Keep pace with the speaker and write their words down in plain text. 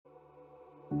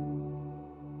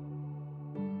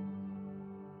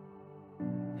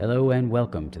Hello and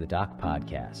welcome to the Doc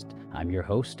Podcast. I'm your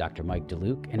host, Dr. Mike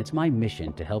DeLuke, and it's my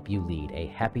mission to help you lead a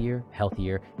happier,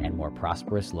 healthier, and more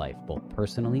prosperous life, both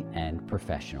personally and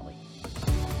professionally.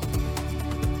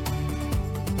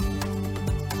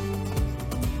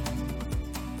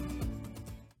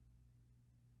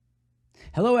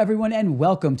 Hello, everyone, and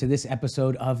welcome to this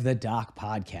episode of the Doc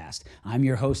Podcast. I'm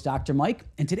your host, Dr. Mike,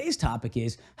 and today's topic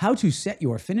is how to set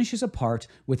your finishes apart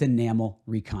with enamel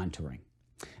recontouring.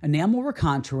 Enamel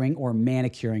recontouring, or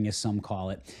manicuring as some call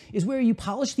it, is where you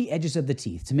polish the edges of the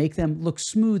teeth to make them look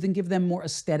smooth and give them more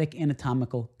aesthetic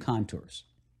anatomical contours.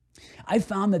 I've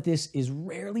found that this is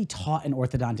rarely taught in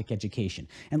orthodontic education,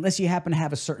 unless you happen to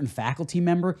have a certain faculty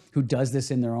member who does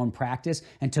this in their own practice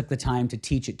and took the time to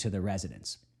teach it to the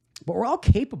residents. But we're all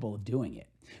capable of doing it.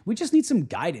 We just need some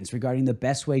guidance regarding the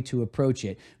best way to approach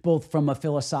it, both from a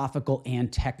philosophical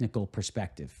and technical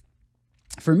perspective.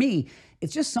 For me,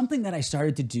 it's just something that I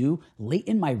started to do late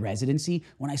in my residency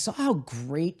when I saw how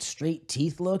great straight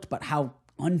teeth looked, but how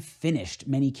unfinished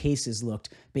many cases looked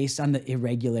based on the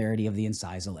irregularity of the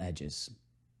incisal edges.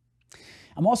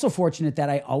 I'm also fortunate that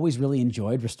I always really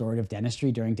enjoyed restorative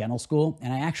dentistry during dental school,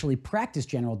 and I actually practiced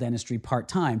general dentistry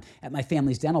part-time at my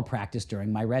family's dental practice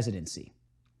during my residency.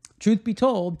 Truth be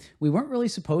told, we weren't really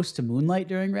supposed to moonlight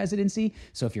during residency,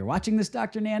 so if you're watching this,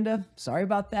 Dr. Nanda, sorry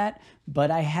about that, but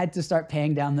I had to start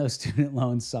paying down those student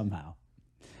loans somehow.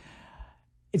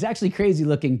 It's actually crazy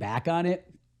looking back on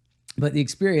it, but the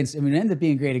experience, it ended up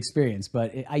being a great experience,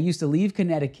 but I used to leave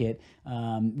Connecticut,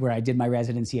 where I did my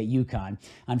residency at UConn,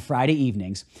 on Friday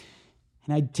evenings,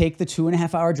 and I'd take the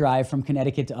 2.5-hour drive from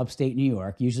Connecticut to upstate New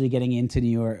York, usually getting into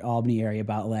New York, Albany area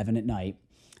about 11 at night.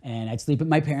 And I'd sleep at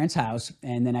my parents' house,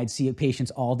 and then I'd see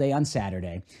patients all day on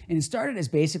Saturday. And it started as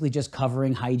basically just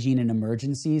covering hygiene and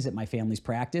emergencies at my family's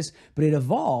practice, but it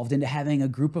evolved into having a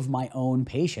group of my own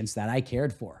patients that I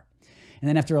cared for. And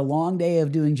then after a long day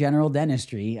of doing general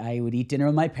dentistry, I would eat dinner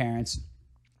with my parents,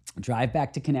 drive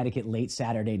back to Connecticut late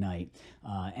Saturday night,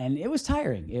 and it was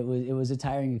tiring. It was a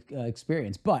tiring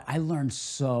experience, but I learned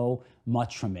so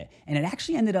much from it. And it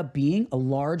actually ended up being a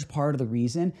large part of the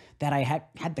reason that I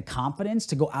had the confidence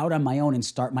to go out on my own and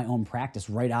start my own practice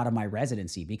right out of my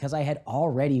residency, because I had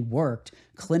already worked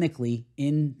clinically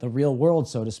in the real world,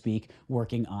 so to speak,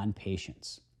 working on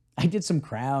patients. I did some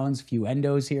crowns, a few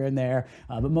endos here and there,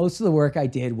 but most of the work I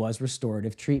did was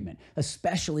restorative treatment,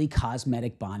 especially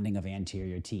cosmetic bonding of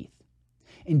anterior teeth.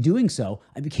 In doing so,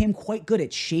 I became quite good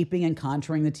at shaping and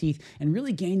contouring the teeth and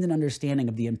really gained an understanding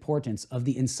of the importance of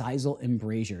the incisal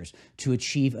embrasures to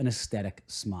achieve an aesthetic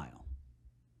smile.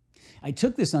 I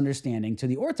took this understanding to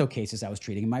the ortho cases I was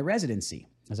treating in my residency,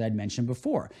 as I had mentioned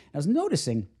before. I was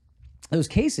noticing those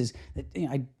cases that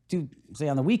I do, say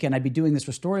on the weekend, I'd be doing this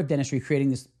restorative dentistry, creating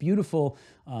this beautiful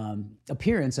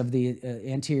appearance of the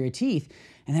anterior teeth.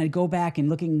 And then I'd go back and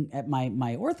looking at my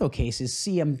ortho cases,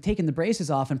 see I'm taking the braces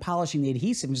off and polishing the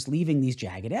adhesive and just leaving these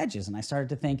jagged edges. And I started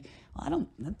to think, well,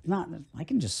 I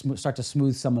can just start to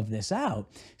smooth some of this out.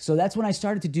 So that's when I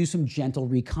started to do some gentle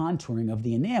recontouring of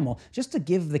the enamel just to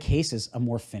give the cases a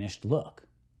more finished look.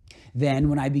 Then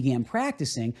when I began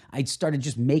practicing, I started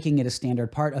just making it a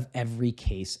standard part of every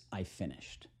case I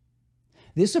finished.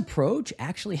 This approach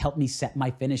actually helped me set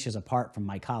my finishes apart from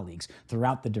my colleagues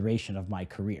throughout the duration of my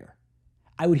career.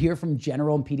 I would hear from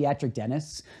general and pediatric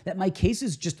dentists that my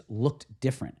cases just looked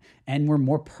different and were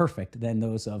more perfect than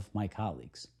those of my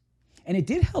colleagues. And it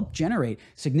did help generate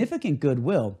significant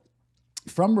goodwill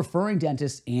from referring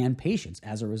dentists and patients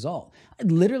as a result.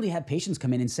 I'd literally have patients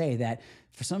come in and say that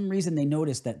for some reason they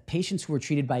noticed that patients who were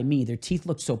treated by me, their teeth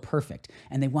looked so perfect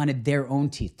and they wanted their own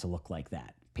teeth to look like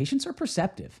that. Patients are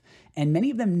perceptive, and many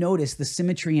of them notice the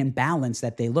symmetry and balance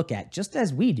that they look at, just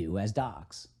as we do as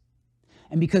docs.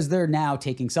 And because they're now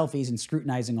taking selfies and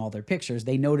scrutinizing all their pictures,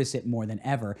 they notice it more than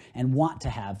ever and want to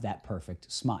have that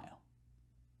perfect smile.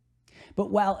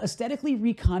 But while aesthetically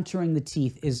recontouring the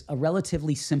teeth is a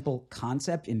relatively simple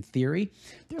concept in theory,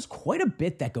 there's quite a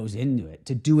bit that goes into it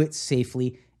to do it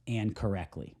safely and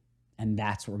correctly. And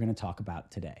that's what we're going to talk about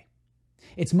today.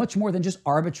 It's much more than just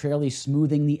arbitrarily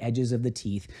smoothing the edges of the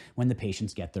teeth when the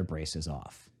patients get their braces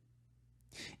off.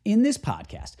 In this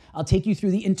podcast, I'll take you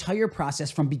through the entire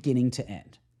process from beginning to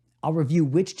end. I'll review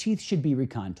which teeth should be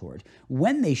recontoured,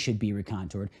 when they should be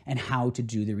recontoured, and how to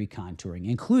do the recontouring,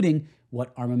 including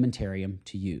what armamentarium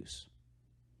to use.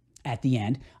 At the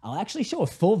end, I'll actually show a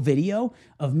full video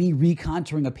of me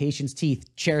recontouring a patient's teeth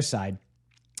chairside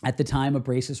at the time of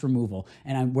braces removal,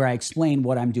 and where I explain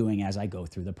what I'm doing as I go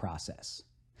through the process.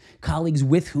 Colleagues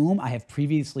with whom I have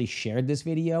previously shared this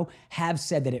video have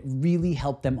said that it really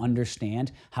helped them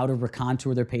understand how to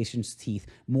recontour their patient's teeth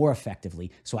more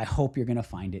effectively, so I hope you're going to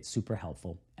find it super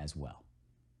helpful as well.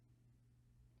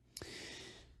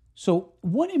 So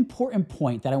one important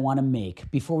point that I want to make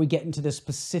before we get into the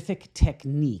specific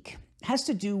technique has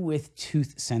to do with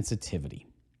tooth sensitivity.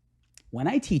 When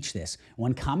I teach this,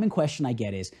 one common question I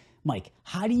get is, Mike,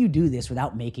 how do you do this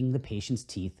without making the patient's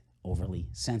teeth overly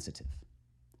sensitive?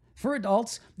 For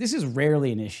adults, this is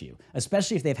rarely an issue,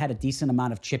 especially if they've had a decent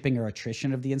amount of chipping or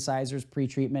attrition of the incisors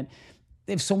pre-treatment.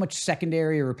 They have so much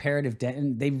secondary or reparative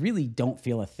dentin, they really don't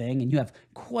feel a thing, and you have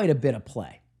quite a bit of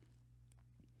play.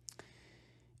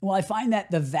 Well, I find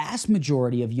that the vast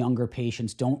majority of younger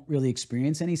patients don't really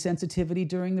experience any sensitivity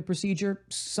during the procedure.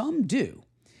 Some do.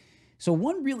 So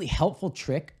one really helpful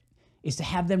trick is to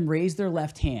have them raise their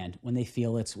left hand when they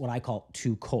feel it's what I call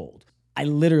too cold. I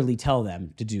literally tell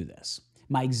them to do this.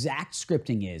 My exact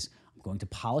scripting is, I'm going to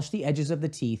polish the edges of the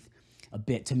teeth a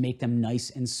bit to make them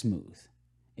nice and smooth.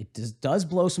 It does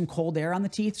blow some cold air on the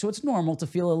teeth, so it's normal to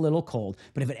feel a little cold.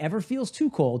 But if it ever feels too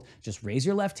cold, just raise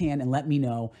your left hand and let me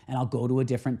know, and I'll go to a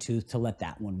different tooth to let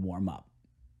that one warm up.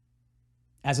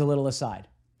 As a little aside,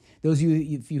 those of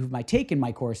you who might take in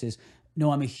my courses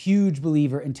know I'm a huge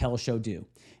believer in tell, show, do.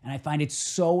 And I find it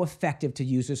so effective to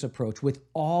use this approach with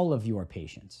all of your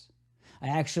patients.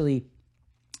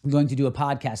 I'm going to do a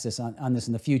podcast on this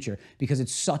in the future because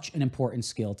it's such an important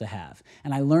skill to have.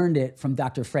 And I learned it from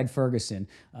Dr. Fred Ferguson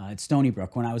at Stony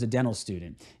Brook when I was a dental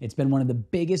student. It's been one of the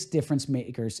biggest difference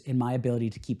makers in my ability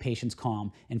to keep patients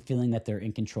calm and feeling that they're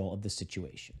in control of the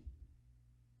situation.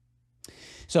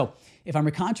 So if I'm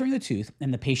recontouring the tooth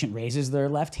and the patient raises their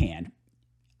left hand,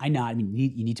 I nod.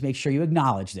 You need to make sure you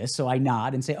acknowledge this. So I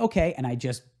nod and say, okay, and I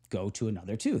just go to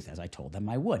another tooth, as I told them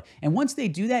I would. And once they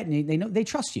do that, and they know they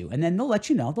trust you, and then they'll let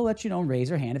you know and raise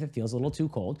their hand if it feels a little too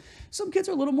cold. Some kids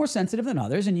are a little more sensitive than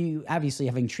others, and you obviously,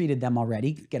 having treated them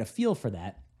already, get a feel for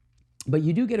that. But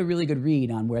you do get a really good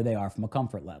read on where they are from a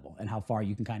comfort level and how far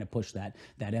you can kind of push that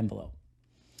envelope.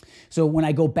 So when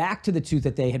I go back to the tooth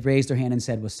that they had raised their hand and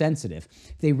said was sensitive,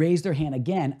 if they raise their hand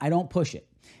again, I don't push it.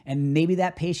 And maybe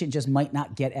that patient just might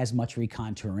not get as much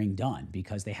recontouring done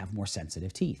because they have more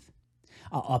sensitive teeth.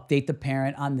 I'll update the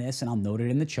parent on this, and I'll note it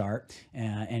in the chart.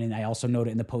 And I also note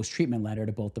it in the post-treatment letter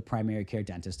to both the primary care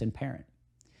dentist and parent.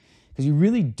 Because you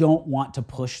really don't want to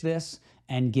push this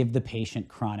and give the patient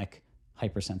chronic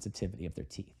hypersensitivity of their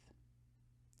teeth.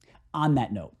 On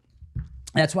that note,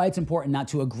 that's why it's important not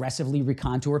to aggressively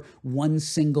recontour one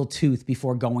single tooth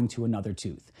before going to another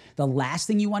tooth. The last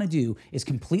thing you want to do is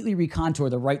completely recontour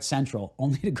the right central,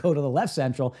 only to go to the left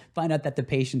central, find out that the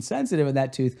patient's sensitive in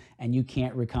that tooth, and you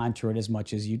can't recontour it as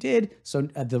much as you did, so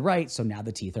the right, so now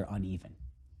the teeth are uneven.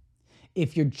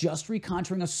 If you're just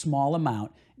recontouring a small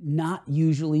amount, not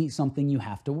usually something you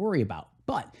have to worry about.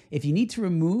 But if you need to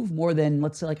remove more than,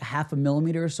 let's say, like a 0.5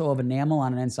 millimeter or so of enamel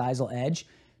on an incisal edge,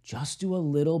 just do a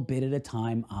little bit at a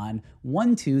time on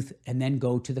one tooth and then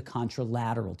go to the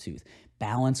contralateral tooth.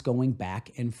 Balance going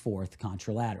back and forth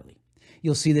contralaterally.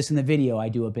 You'll see this in the video I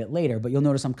do a bit later, but you'll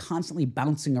notice I'm constantly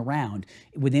bouncing around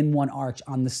within one arch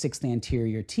on the 6th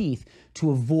anterior teeth to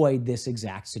avoid this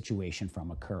exact situation from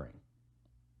occurring.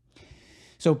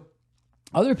 So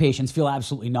other patients feel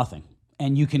absolutely nothing.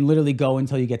 And you can literally go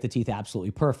until you get the teeth absolutely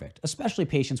perfect, especially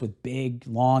patients with big,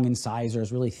 long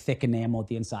incisors, really thick enamel at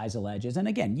the incisal edges. And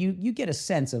again, you get a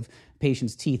sense of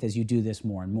patients' teeth as you do this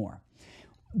more and more.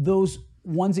 Those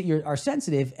ones that are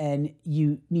sensitive and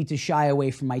you need to shy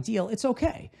away from ideal, it's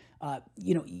okay.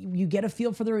 You get a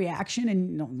feel for the reaction,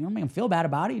 and you don't make them feel bad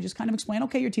about it. You just kind of explain,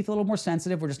 okay, your teeth are a little more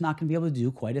sensitive. We're just not going to be able to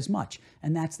do quite as much.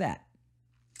 And that's that.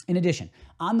 In addition,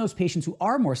 on those patients who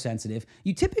are more sensitive,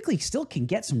 you typically still can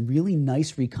get some really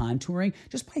nice recontouring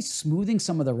just by smoothing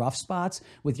some of the rough spots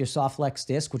with your soft flex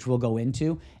disc, which we'll go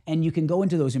into, and you can go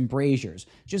into those embrasures.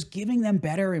 Just giving them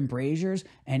better embrasures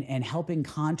and helping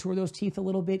contour those teeth a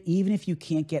little bit, even if you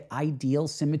can't get ideal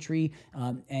symmetry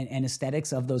and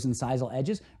aesthetics of those incisal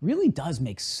edges, really does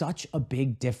make such a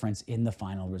big difference in the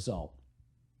final result.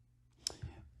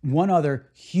 One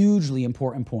other hugely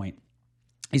important point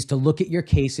is to look at your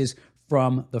cases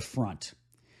from the front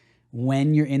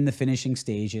when you're in the finishing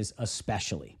stages,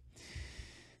 especially.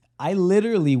 I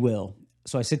literally will.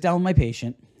 So I sit down with my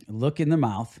patient, look in their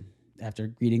mouth after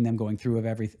greeting them, going through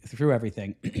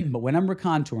everything. But when I'm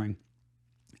recontouring,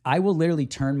 I will literally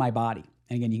turn my body.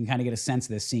 And again, you can kind of get a sense of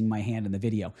this seeing my hand in the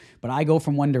video. But I go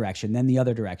from one direction, then the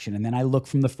other direction, and then I look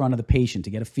from the front of the patient to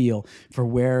get a feel for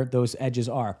where those edges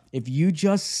are. If you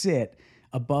just sit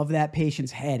above that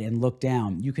patient's head and look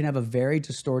down, you can have a very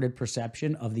distorted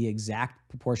perception of the exact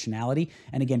proportionality.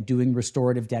 And again, doing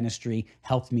restorative dentistry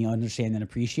helped me understand and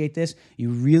appreciate this. You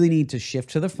really need to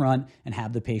shift to the front and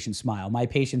have the patient smile. My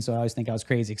patients always think I was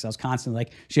crazy because I was constantly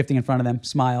like shifting in front of them,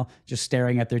 smile, just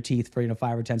staring at their teeth for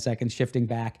 5 or 10 seconds, shifting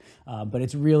back. But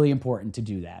it's really important to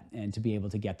do that and to be able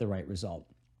to get the right result.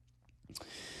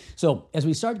 So as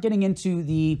we start getting into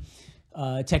the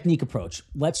technique approach,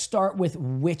 let's start with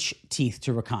which teeth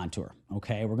to recontour.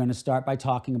 Okay, we're going to start by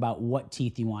talking about what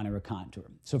teeth you want to recontour.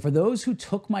 So for those who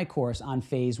took my course on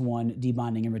phase 1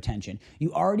 debonding and retention,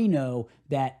 you already know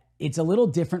that it's a little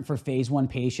different for phase 1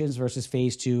 patients versus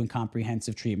phase 2 in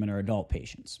comprehensive treatment or adult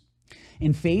patients.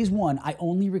 In phase 1, I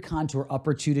only recontour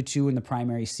upper 2 to 2 in the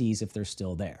primary C's if they're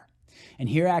still there. And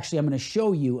here actually I'm going to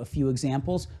show you a few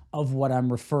examples of what I'm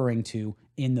referring to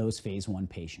in those phase 1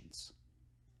 patients.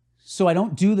 So I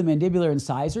don't do the mandibular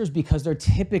incisors because they're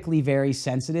typically very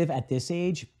sensitive at this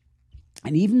age,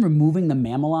 and even removing the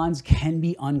mamelons can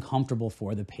be uncomfortable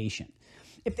for the patient.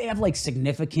 If they have like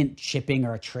significant chipping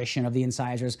or attrition of the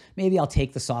incisors, maybe I'll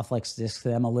take the Softflex disc to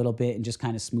them a little bit and just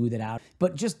kind of smooth it out,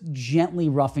 but just gently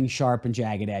roughing sharp and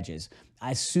jagged edges.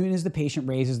 As soon as the patient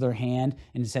raises their hand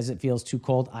and says it feels too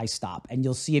cold, I stop. And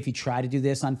you'll see if you try to do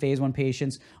this on phase 1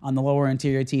 patients on the lower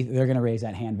anterior teeth, they're going to raise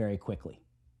that hand very quickly.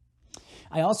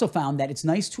 I also found that it's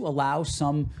nice to allow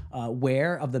some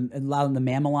wear of allowing the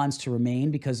mamelons to remain,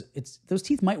 because those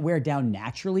teeth might wear down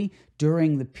naturally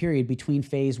during the period between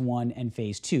phase 1 and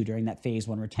phase 2, during that phase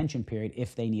 1 retention period,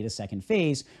 if they need a second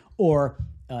phase, or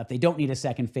if they don't need a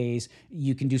second phase,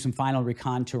 you can do some final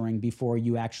recontouring before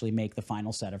you actually make the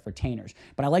final set of retainers.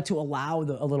 But I like to allow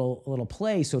a little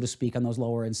play, so to speak, on those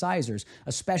lower incisors,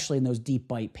 especially in those deep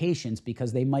bite patients,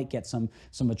 because they might get some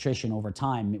attrition over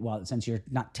time, since you're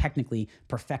not technically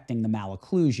perfecting the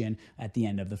malocclusion at the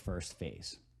end of the first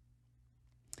phase.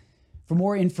 For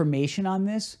more information on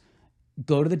this,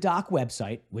 go to the doc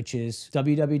website, which is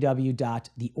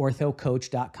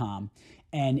www.theorthocoach.com.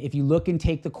 And if you look and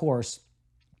take the course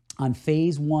on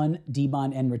phase 1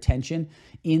 debond and retention,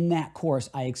 in that course,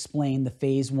 I explain the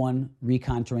phase 1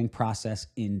 recontouring process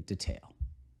in detail.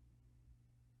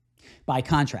 By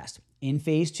contrast, in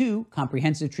phase 2,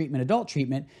 comprehensive treatment, adult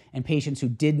treatment, and patients who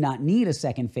did not need a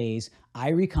second phase, I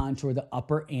recontour the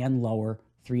upper and lower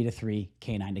 3 to 3,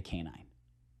 canine to canine.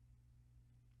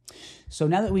 So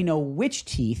now that we know which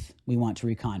teeth we want to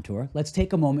recontour, let's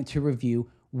take a moment to review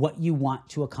what you want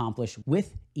to accomplish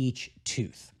with each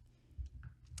tooth.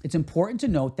 It's important to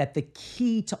note that the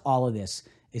key to all of this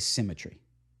is symmetry.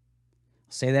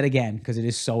 I'll say that again because it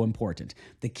is so important.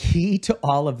 The key to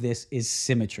all of this is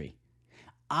symmetry.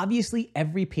 Obviously,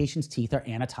 every patient's teeth are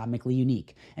anatomically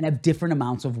unique and have different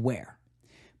amounts of wear.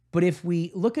 But if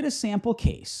we look at a sample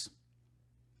case,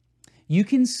 you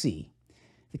can see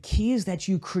the key is that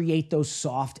you create those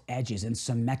soft edges and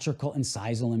symmetrical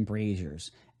incisal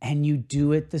embrasures, and you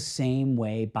do it the same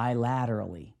way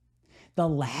bilaterally. The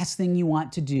last thing you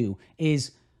want to do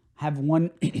is have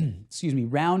one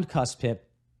round cusp hip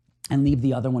and leave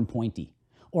the other one pointy,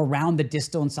 or round the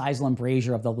distal incisal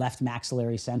embrasure of the left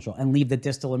maxillary central and leave the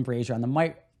distal embrasure on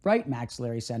the right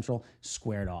maxillary central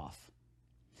squared off.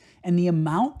 And the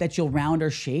amount that you'll round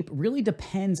or shape really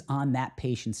depends on that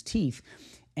patient's teeth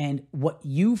and what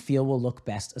you feel will look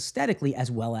best aesthetically,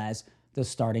 as well as the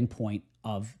starting point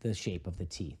of the shape of the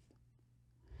teeth.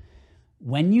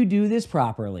 When you do this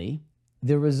properly,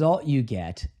 the result you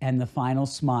get and the final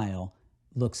smile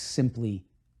looks simply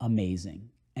amazing,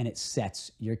 and it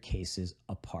sets your cases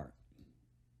apart.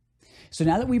 So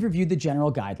now that we've reviewed the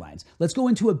general guidelines, let's go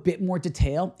into a bit more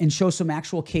detail and show some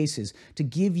actual cases to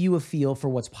give you a feel for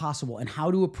what's possible and how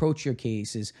to approach your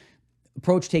cases,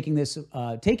 taking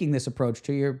this approach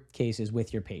to your cases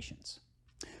with your patients.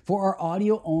 For our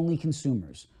audio-only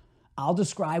consumers, I'll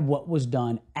describe what was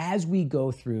done as we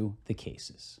go through the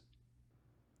cases.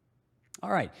 All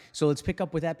right, so let's pick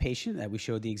up with that patient that we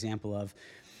showed the example of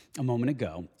a moment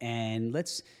ago, and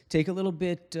let's take a little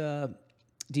bit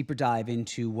deeper dive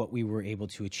into what we were able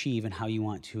to achieve and how you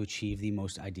want to achieve the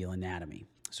most ideal anatomy.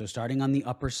 So starting on the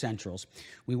upper centrals,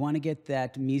 we want to get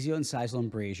that mesioincisal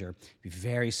embrasure be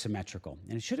very symmetrical.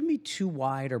 And it shouldn't be too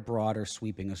wide or broad or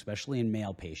sweeping, especially in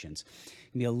male patients.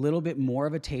 It can be a little bit more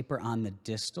of a taper on the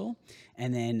distal.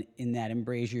 And then in that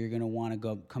embrasure, you're going to want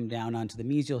to come down onto the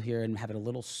mesial here and have it a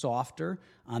little softer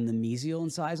on the mesial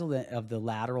incisal of the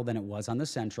lateral than it was on the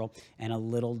central, and a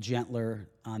little gentler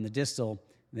on the distal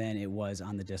than it was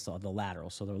on the distal of the lateral.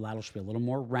 So the lateral should be a little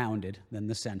more rounded than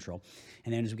the central.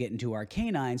 And then as we get into our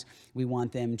canines, we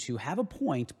want them to have a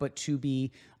point, but to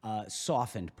be a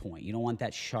softened point. You don't want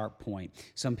that sharp point.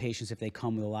 Some patients, if they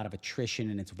come with a lot of attrition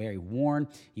and it's very worn,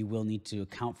 you will need to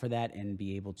account for that and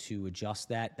be able to adjust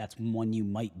that. That's one you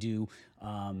might do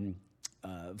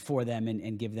for them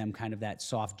and give them kind of that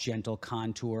soft, gentle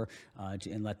contour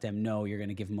and let them know you're going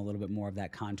to give them a little bit more of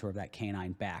that contour of that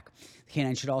canine back. The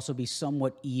canine should also be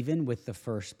somewhat even with the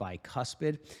first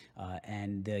bicuspid,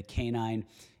 and the canine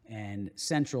and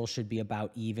central should be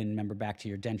about even. Remember back to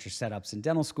your denture setups in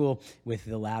dental school with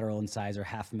the lateral incisor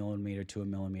 0.5 millimeter to 1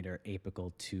 millimeter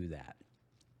apical to that.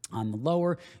 On the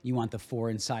lower, you want the 4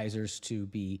 incisors to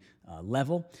be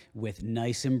level with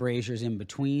nice embrasures in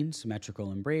between,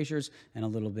 symmetrical embrasures, and a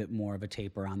little bit more of a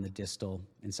taper on the distal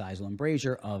incisal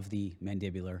embrasure of the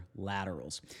mandibular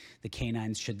laterals. The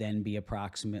canines should then be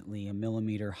approximately 1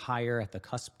 millimeter higher at the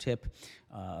cusp tip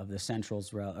of the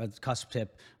centrals, cusp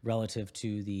tip relative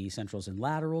to the centrals and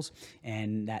laterals,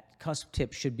 and that cusp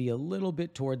tip should be a little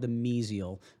bit toward the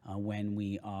mesial when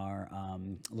we are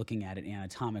looking at it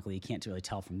anatomically. You can't really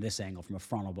tell from this angle from a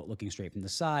frontal, but looking straight from the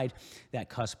side, that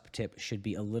cusp tip should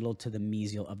be a little to the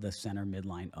mesial of the center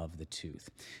midline of the tooth.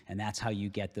 And that's how you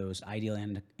get those ideal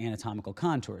anatomical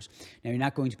contours. Now, you're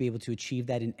not going to be able to achieve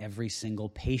that in every single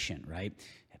patient, right?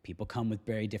 People come with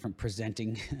very different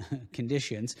presenting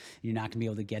conditions. You're not going to be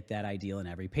able to get that ideal in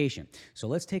every patient. So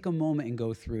let's take a moment and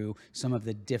go through some of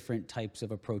the different types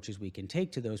of approaches we can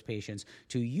take to those patients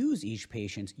to use each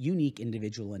patient's unique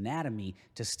individual anatomy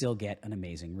to still get an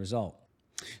amazing result.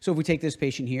 So if we take this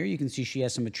patient here, you can see she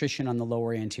has some attrition on the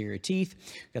lower anterior teeth,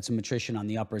 got some attrition on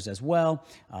the uppers as well.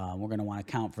 We're going to want to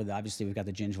account for obviously we've got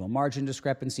the gingival margin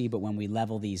discrepancy, but when we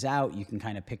level these out, you can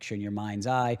kind of picture in your mind's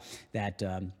eye that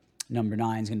number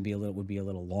 9 is going to would be a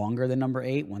little longer than number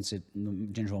 8 once the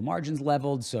gingival margin's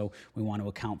leveled. So we want to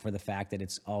account for the fact that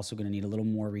it's also going to need a little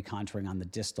more recontouring on the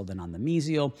distal than on the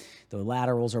mesial. The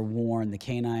laterals are worn, the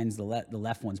canines, the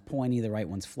left one's pointy, the right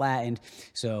one's flattened.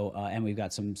 So and we've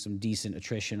got some decent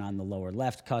attrition on the lower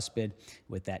left cuspid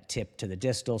with that tip to the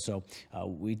distal. So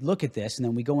we look at this and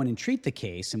then we go in and treat the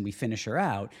case and we finish her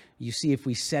out. You see if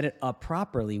we set it up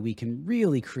properly, we can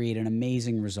really create an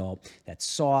amazing result that's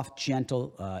soft,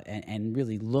 gentle, and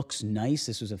really looks nice.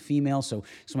 This was a female, so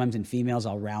sometimes in females,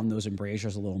 I'll round those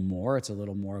embrasures a little more. It's a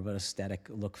little more of an aesthetic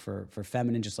look for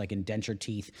feminine, just like in denture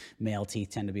teeth. Male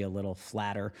teeth tend to be a little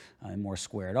flatter and more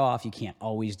squared off. You can't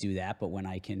always do that, but when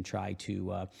I can try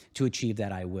to achieve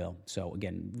that, I will. So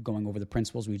again, going over the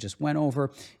principles we just went over,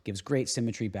 gives great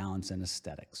symmetry, balance, and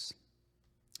aesthetics.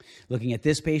 Looking at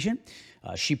this patient,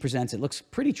 she presents, it looks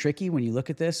pretty tricky when you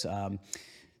look at this.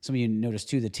 Some of you notice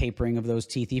too the tapering of those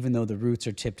teeth, even though the roots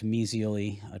are tipped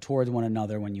mesially towards one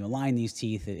another. When you align these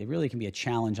teeth, it really can be a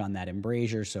challenge on that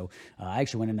embrasure. So I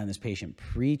actually went in on this patient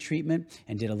pre-treatment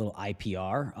and did a little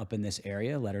IPR up in this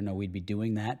area, let her know we'd be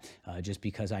doing that just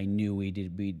because I knew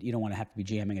you don't want to have to be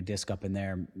jamming a disc up in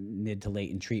there mid to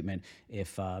late in treatment,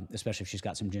 especially if she's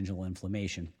got some gingival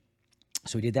inflammation.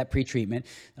 So we did that pre-treatment.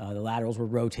 The laterals were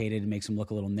rotated. It makes them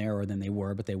look a little narrower than they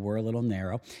were, but they were a little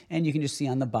narrow. And you can just see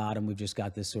on the bottom, we've just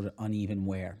got this sort of uneven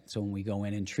wear. So when we go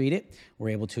in and treat it, we're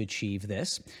able to achieve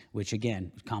this, which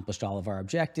again, accomplished all of our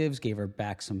objectives, gave her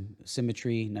back some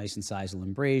symmetry, nice incisal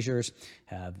embrasures,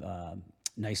 have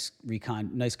nice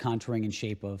contouring and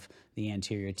shape of the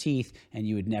anterior teeth, and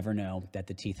you would never know that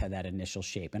the teeth had that initial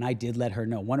shape. And I did let her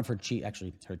know, one of her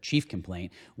chief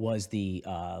complaint was the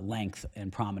length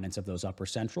and prominence of those upper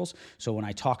centrals. So when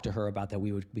I talked to her about that,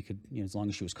 we could, as long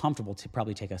as she was comfortable, to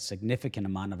probably take a significant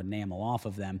amount of enamel off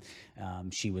of them.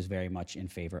 She was very much in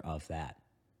favor of that.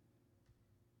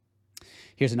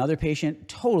 Here's another patient,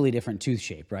 totally different tooth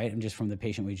shape, right? And just from the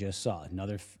patient we just saw,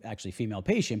 another actually female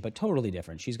patient, but totally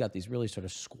different. She's got these really sort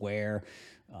of square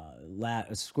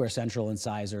central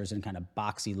incisors and kind of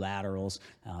boxy laterals.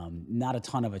 Not a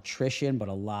ton of attrition, but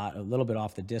a little bit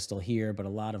off the distal here, but a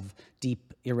lot of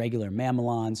deep irregular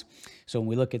mamelons. So when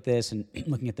we look at this and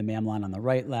looking at the mamelon on the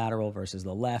right lateral versus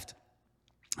the left,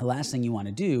 the last thing you want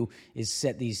to do is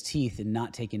set these teeth and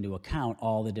not take into account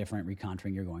all the different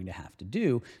recontouring you're going to have to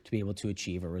do to be able to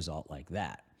achieve a result like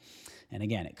that. And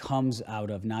again, it comes out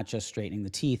of not just straightening the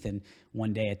teeth and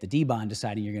one day at the D-bond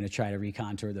deciding you're going to try to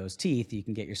recontour those teeth. You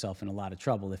can get yourself in a lot of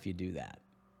trouble if you do that.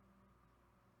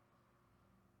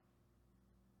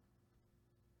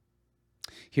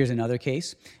 Here's another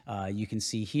case. You can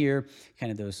see here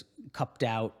kind of those cupped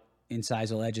out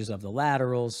incisal edges of the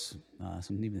laterals,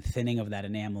 some even thinning of that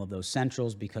enamel of those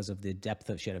centrals because of the depth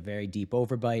she had a very deep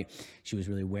overbite. She was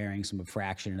really wearing some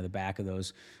abfraction into the back of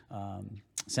those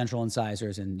central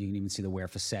incisors, and you can even see the wear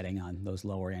facetting on those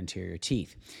lower anterior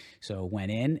teeth. So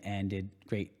went in and did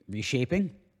great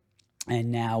reshaping.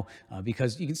 And now,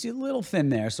 because you can see a little thin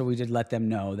there, so we did let them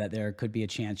know that there could be a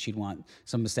chance she'd want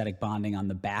some aesthetic bonding on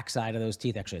the back side of those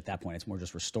teeth. Actually, at that point, it's more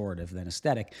just restorative than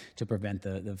aesthetic to prevent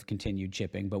the continued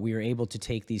chipping. But we were able to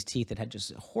take these teeth that had just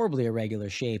a horribly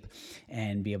irregular shape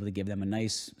and be able to give them a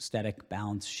nice aesthetic,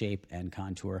 balanced shape and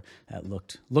contour that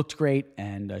looked great.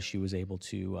 And she was able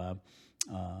to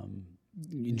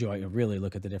enjoy, really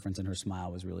look at the difference in her smile.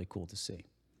 It was really cool to see.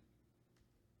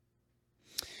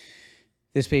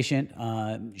 This patient,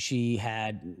 she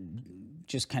had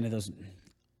just kind of those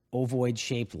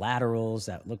ovoid-shaped laterals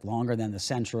that look longer than the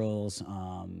centrals,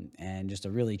 and just a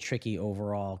really tricky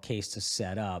overall case to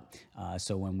set up.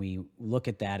 So when we look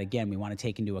at that, again, we want to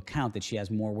take into account that she has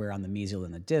more wear on the mesial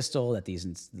than the distal, that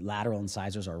these lateral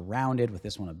incisors are rounded, with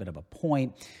this one a bit of a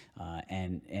point,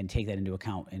 and take that into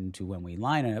account into when we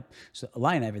line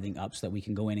everything up so that we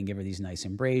can go in and give her these nice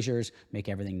embrasures, make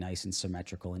everything nice and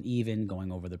symmetrical and even,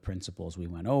 going over the principles we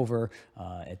went over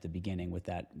at the beginning with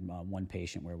that one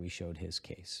patient where we showed his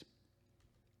case.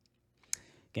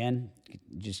 Again,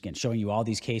 showing you all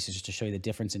these cases just to show you the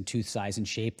difference in tooth size and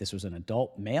shape. This was an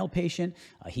adult male patient.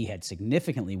 He had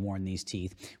significantly worn these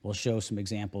teeth. We'll show some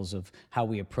examples of how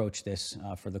we approach this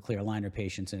for the clear aligner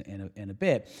patients in a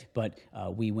bit. But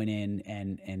we went in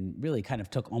and really kind of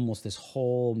took almost this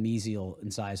whole mesial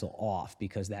incisal off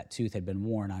because that tooth had been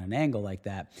worn on an angle like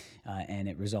that, and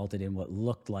it resulted in what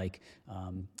looked like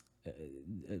a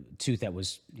tooth that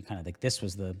was kind of like this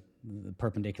was the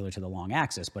perpendicular to the long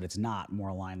axis, but it's not, more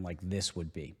aligned like this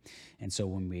would be. And so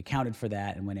when we accounted for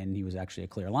that and went in, he was actually a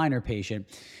clear aligner patient,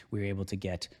 we were able to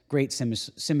get great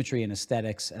symmetry and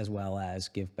aesthetics, as well as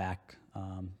give back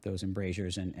those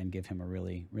embrasures and give him a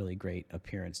really, really great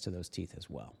appearance to those teeth as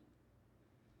well.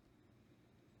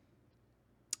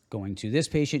 Going to this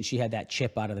patient, she had that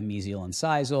chip out of the mesial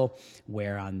incisal,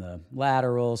 wear on the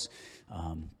laterals,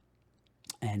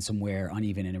 and some wear,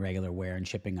 uneven and irregular wear and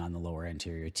chipping on the lower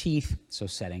anterior teeth. So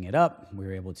setting it up, we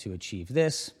were able to achieve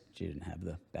this. She didn't have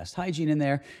the best hygiene in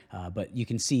there, but you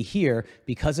can see here,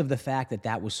 because of the fact that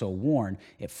that was so worn,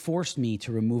 it forced me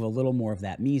to remove a little more of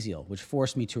that mesial, which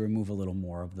forced me to remove a little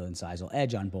more of the incisal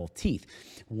edge on both teeth.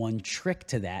 One trick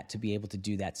to that, to be able to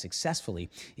do that successfully,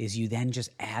 is you then just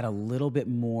add a little bit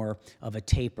more of a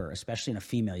taper, especially in a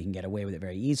female. You can get away with it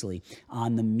very easily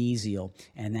on the mesial,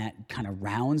 and that kind of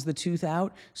rounds the tooth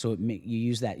out. So you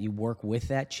use that, you work with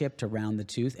that chip to round the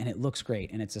tooth, and it looks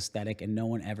great, and it's aesthetic, and no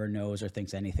one ever knows or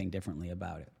thinks anything differently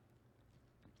about it.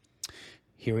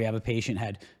 Here we have a patient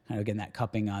had kind of, again, that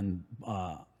cupping on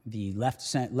the left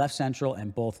central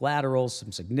and both laterals,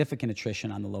 some significant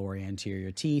attrition on the lower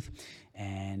anterior teeth,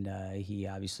 and he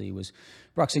obviously was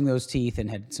bruxing those teeth and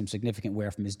had some significant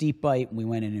wear from his deep bite. We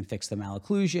went in and fixed the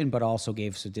malocclusion, but also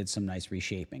did some nice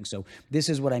reshaping. So this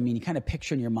is what I mean. You kind of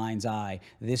picture in your mind's eye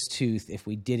this tooth if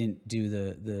we didn't do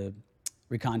the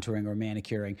recontouring or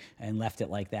manicuring and left it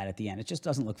like that at the end. It just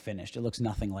doesn't look finished. It looks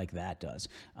nothing like that does.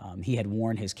 He had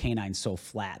worn his canine so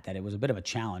flat that it was a bit of a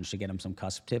challenge to get him some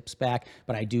cusp tips back,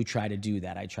 but I do try to do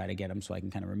that. I try to get him so I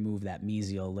can kind of remove that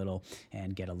mesial a little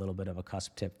and get a little bit of a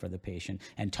cusp tip for the patient,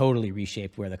 and totally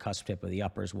reshaped where the cusp tip of the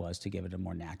uppers was to give it a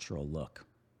more natural look.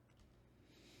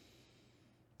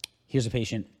 Here's a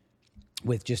patient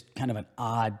with just kind of an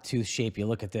odd tooth shape. You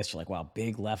look at this, you're like, wow,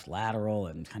 big left lateral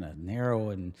and kind of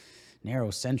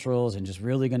narrow centrals, and just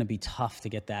really going to be tough to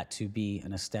get that to be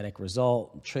an aesthetic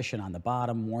result. Attrition on the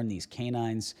bottom, worn these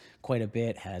canines quite a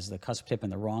bit, has the cusp tip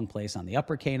in the wrong place on the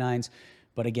upper canines.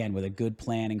 But again, with a good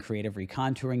plan and creative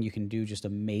recontouring, you can do just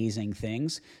amazing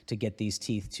things to get these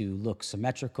teeth to look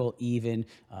symmetrical, even,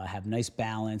 have nice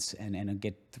balance, and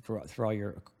get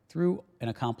through and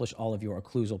accomplish all of your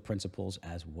occlusal principles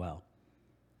as well.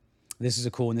 This is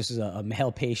a cool one. This is a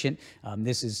male patient.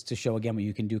 This is to show, again, what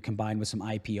you can do combined with some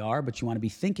IPR, but you want to be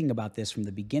thinking about this from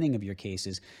the beginning of your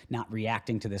cases, not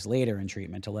reacting to this later in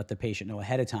treatment, to let the patient know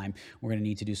ahead of time we're going to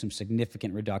need to do some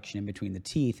significant reduction in between the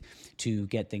teeth to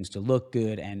get things to look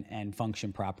good and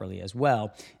function properly as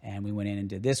well. And we went in and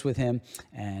did this with him,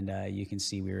 and you can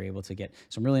see we were able to get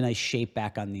some really nice shape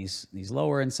back on these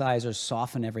lower incisors,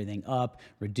 soften everything up,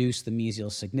 reduce the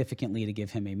mesial significantly to give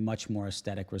him a much more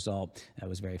aesthetic result that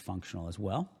was very functional as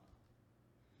well.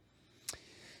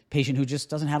 Patient who just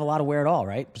doesn't have a lot of wear at all,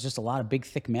 right? It's just a lot of big,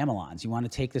 thick mamelons. You want to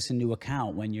take this into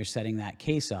account when you're setting that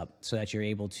case up so that you're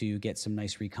able to get some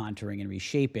nice recontouring and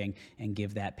reshaping and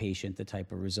give that patient the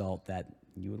type of result that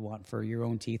you would want for your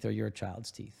own teeth or your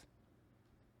child's teeth.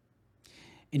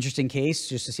 Interesting case,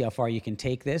 just to see how far you can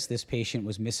take this. This patient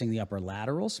was missing the upper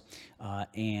laterals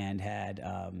and had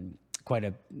quite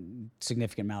a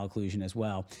significant malocclusion as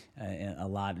well, a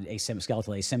lot of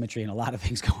skeletal asymmetry and a lot of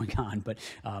things going on. But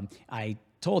I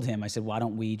told him, I said, why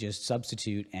don't we just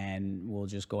substitute and we'll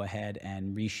just go ahead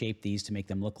and reshape these to make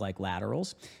them look like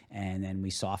laterals. And then we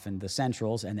softened the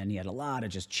centrals, and then he had a lot of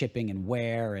just chipping and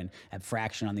wear and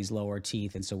abfraction on these lower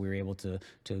teeth. And so we were able to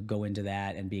go into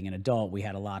that, and being an adult, we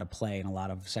had a lot of play and a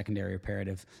lot of secondary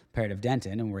reparative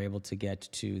dentin, and we're able to get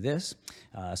to this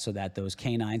so that those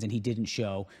canines, and he didn't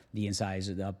show the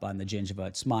incisors up on the gingiva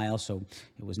at smile, so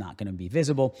it was not going to be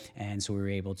visible. And so we were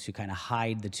able to kind of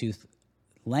hide the tooth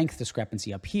length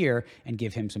discrepancy up here and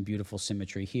give him some beautiful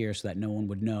symmetry here so that no one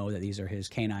would know that these are his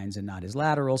canines and not his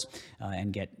laterals,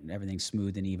 and get everything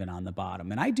smooth and even on the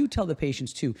bottom. And I do tell the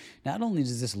patients too, not only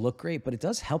does this look great, but it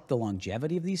does help the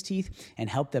longevity of these teeth and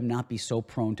help them not be so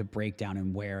prone to breakdown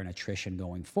and wear and attrition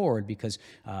going forward, because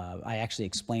I actually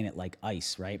explain it like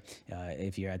ice, right?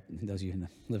 If you're at, those of you who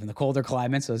live in the colder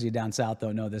climates, those of you down south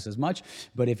don't know this as much,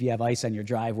 but if you have ice on your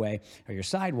driveway or your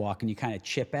sidewalk and you kind of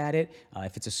chip at it,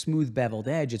 if it's a smooth beveled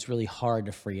edge, it's really hard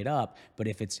to free it up. But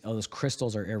if it's those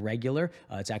crystals are irregular,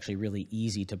 it's actually really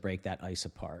easy to break that ice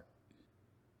apart.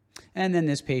 And then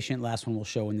this patient, last one we'll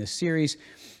show in this series,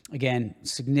 again,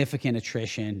 significant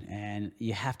attrition, and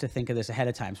you have to think of this ahead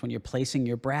of time. So when you're placing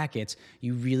your brackets,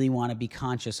 you really want to be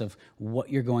conscious of what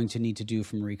you're going to need to do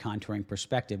from a recontouring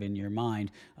perspective in your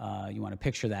mind. You want to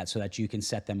picture that so that you can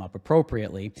set them up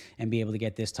appropriately and be able to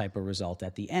get this type of result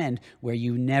at the end, where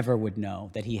you never would know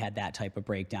that he had that type of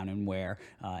breakdown and wear.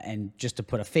 And just to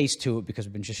put a face to it, because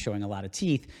we've been just showing a lot of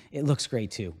teeth, it looks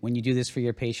great too. When you do this for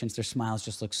your patients, their smiles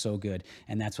just look so good,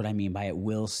 and that's what I mean by it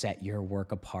will set your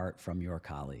work apart from your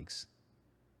colleagues.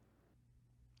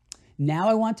 Now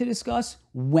I want to discuss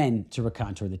when to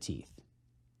recontour the teeth.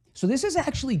 So this is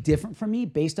actually different for me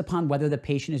based upon whether the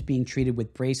patient is being treated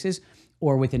with braces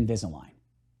or with Invisalign,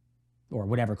 or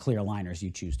whatever clear aligners you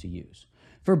choose to use.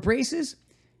 For braces,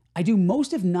 I do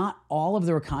most, if not all, of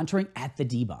the recontouring at the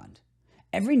debond.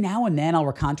 Every now and then I'll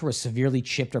recontour a severely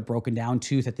chipped or broken down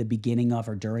tooth at the beginning of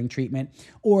or during treatment.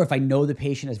 Or if I know the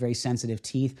patient has very sensitive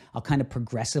teeth, I'll kind of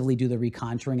progressively do the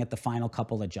recontouring at the final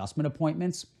couple adjustment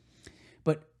appointments.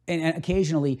 And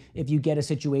occasionally, if you get a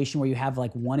situation where you have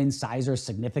like one incisor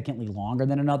significantly longer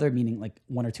than another, meaning like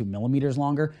 1 or 2 millimeters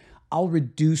longer, I'll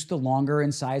reduce the longer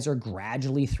incisor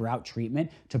gradually throughout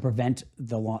treatment to prevent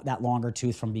that longer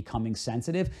tooth from becoming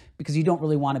sensitive, because you don't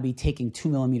really want to be taking 2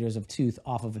 millimeters of tooth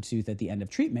off of a tooth at the end of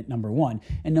treatment, number one.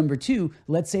 And number two,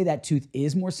 let's say that tooth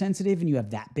is more sensitive and you have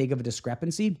that big of a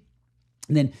discrepancy,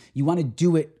 then you want to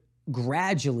do it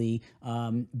gradually,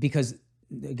 because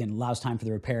again, allows time for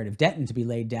the reparative dentin to be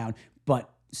laid down. But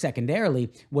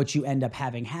secondarily, what you end up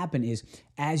having happen is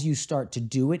as you start to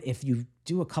do it, if you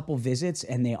do a couple visits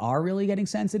and they are really getting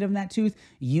sensitive in that tooth,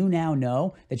 you now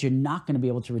know that you're not going to be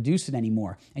able to reduce it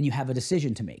anymore. And you have a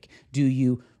decision to make. Do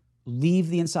you leave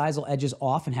the incisal edges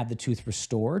off and have the tooth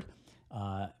restored,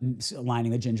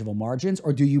 aligning the gingival margins,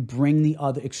 or do you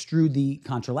extrude the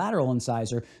contralateral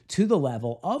incisor to the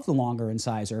level of the longer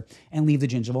incisor and leave the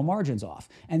gingival margins off?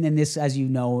 And then this, as you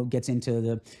know, gets into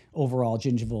the overall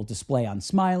gingival display on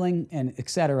smiling and et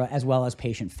cetera, as well as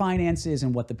patient finances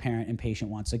and what the parent and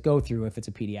patient wants to go through if it's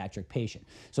a pediatric patient.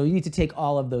 So you need to take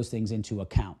all of those things into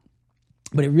account.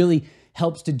 But it really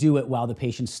helps to do it while the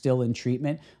patient's still in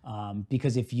treatment,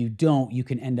 because if you don't, you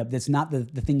can end up, that's not the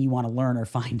thing you want to learn or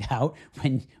find out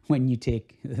when you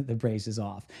take the braces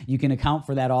off. You can account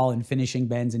for that all in finishing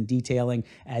bends and detailing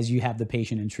as you have the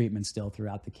patient in treatment still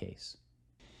throughout the case.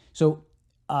 So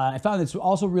I found it's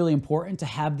also really important to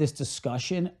have this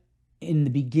discussion in the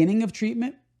beginning of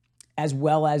treatment as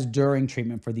well as during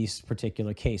treatment for these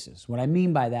particular cases. What I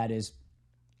mean by that is,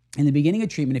 in the beginning of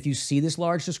treatment, if you see this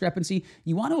large discrepancy,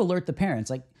 you want to alert the parents,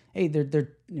 like, hey,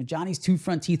 Johnny's two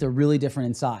front teeth are really different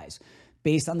in size.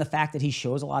 Based on the fact that he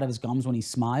shows a lot of his gums when he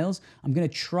smiles, I'm going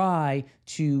to try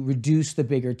to reduce the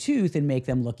bigger tooth and make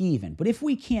them look even. But if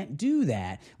we can't do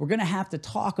that, we're going to have to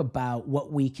talk about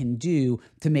what we can do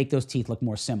to make those teeth look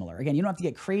more similar. Again, you don't have to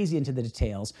get crazy into the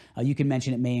details. You can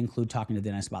mention it may include talking to the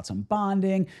dentist about some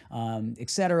bonding, et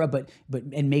cetera,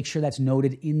 and make sure that's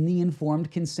noted in the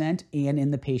informed consent and in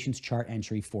the patient's chart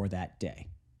entry for that day.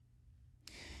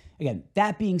 Again,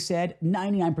 that being said,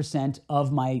 99%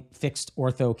 of my fixed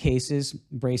ortho cases,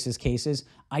 braces cases,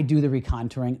 I do the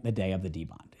recontouring the day of the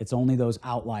debond. It's only those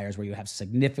outliers where you have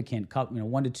significant,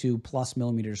 1 to 2 plus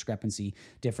millimeter discrepancy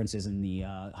differences in the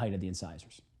height of the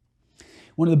incisors.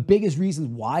 One of the biggest reasons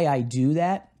why I do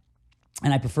that,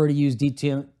 and I prefer to use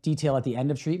detail at the end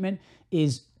of treatment,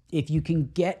 is if you can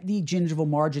get the gingival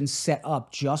margin set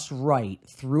up just right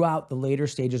throughout the later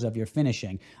stages of your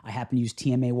finishing, I happen to use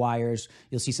TMA wires.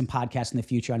 You'll see some podcasts in the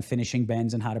future on finishing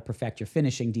bends and how to perfect your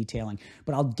finishing detailing.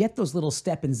 But I'll get those little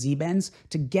step and Z bends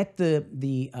to get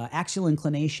the axial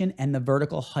inclination and the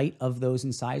vertical height of those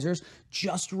incisors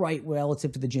just right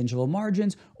relative to the gingival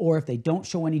margins, or if they don't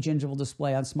show any gingival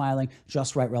display on smiling,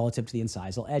 just right relative to the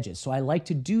incisal edges. So I like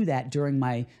to do that during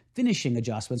my finishing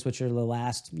adjustments, which are the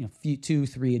last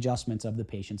 2-3 adjustments of the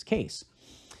patient's case.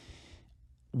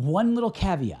 One little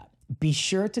caveat: be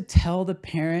sure to tell the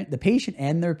patient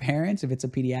and their parents, if it's a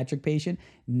pediatric patient,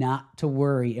 not to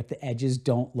worry if the edges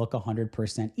don't look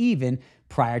 100% even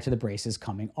prior to the braces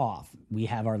coming off. We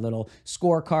have our little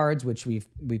scorecards, which we've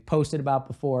posted about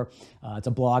before. It's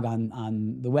a blog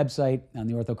on the website, on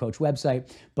the OrthoCoach website,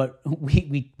 but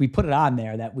we put it on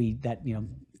there that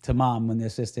to mom when the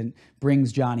assistant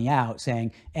brings Johnny out,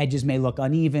 saying edges may look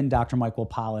uneven, Dr. Mike will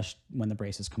polish when the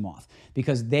braces come off.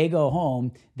 Because they go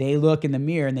home, they look in the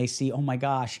mirror and they see, oh my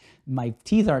gosh, my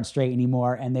teeth aren't straight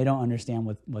anymore, and they don't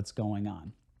understand what's going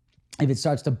on. If it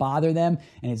starts to bother them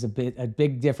and it's a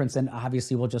big difference, then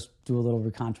obviously we'll just do a little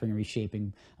recontouring and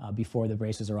reshaping before the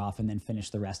braces are off, and then finish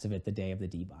the rest of it the day of the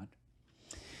debond.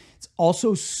 It's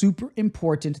also super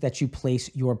important that you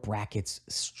place your brackets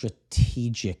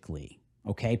strategically.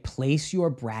 Okay, place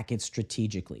your brackets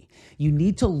strategically. You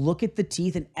need to look at the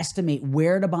teeth and estimate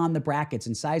where to bond the brackets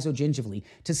incisogingivally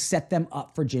to set them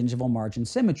up for gingival margin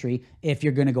symmetry if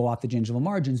you're going to go off the gingival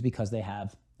margins because they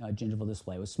have gingival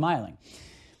display with smiling.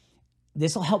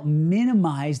 This will help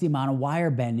minimize the amount of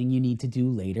wire bending you need to do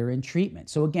later in treatment.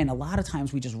 So again, a lot of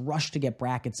times we just rush to get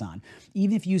brackets on.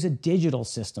 Even if you use a digital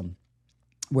system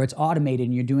where it's automated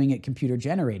and you're doing it computer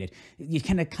generated, you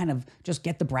kind of just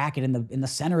get the bracket in the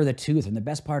center of the tooth, in the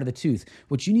best part of the tooth.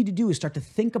 What you need to do is start to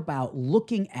think about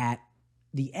looking at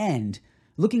the end,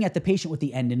 looking at the patient with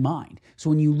the end in mind. So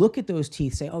when you look at those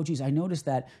teeth, say, oh geez, I noticed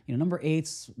that number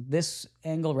 8's this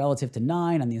angle relative to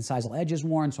 9 on the incisal edge is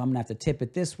worn, so I'm gonna have to tip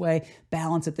it this way,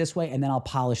 balance it this way, and then I'll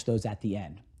polish those at the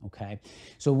end. Okay,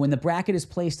 so when the bracket is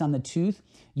placed on the tooth,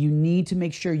 you need to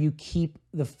make sure you keep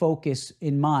the focus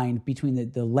in mind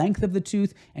between the length of the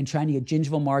tooth and trying to get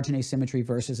gingival margin asymmetry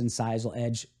versus incisal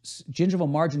edge, gingival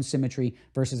margin symmetry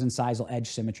versus incisal edge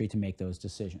symmetry to make those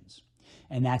decisions.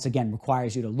 And that's, again,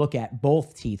 requires you to look at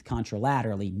both teeth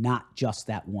contralaterally, not just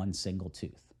that one single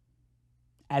tooth.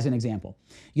 As an example,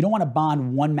 you don't want to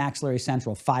bond one maxillary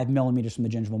central 5 millimeters from the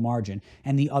gingival margin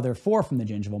and the other 4 from the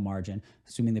gingival margin,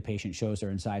 assuming the patient shows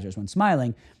their incisors when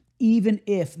smiling, even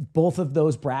if both of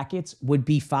those brackets would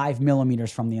be 5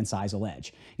 millimeters from the incisal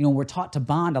edge. We're taught to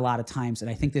bond a lot of times, and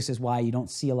I think this is why you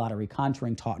don't see a lot of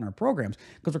recontouring taught in our programs,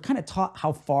 because we're kind of taught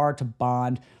how far to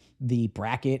bond the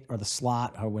bracket or the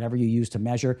slot or whatever you use to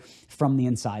measure from the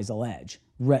incisal edge,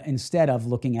 instead of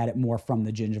looking at it more from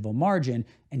the gingival margin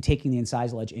and taking the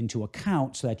incisal edge into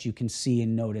account so that you can see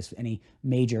and notice any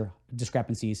major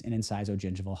discrepancies in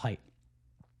incisoggingival height.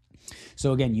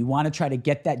 So again, you want to try to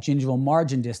get that gingival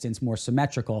margin distance more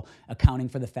symmetrical, accounting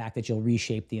for the fact that you'll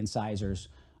reshape the incisors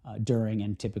during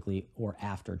and typically or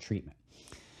after treatment.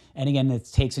 And again, it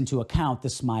takes into account the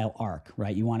smile arc,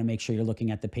 right? You want to make sure you're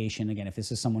looking at the patient. Again, if this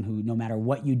is someone who, no matter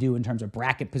what you do in terms of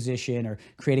bracket position or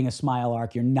creating a smile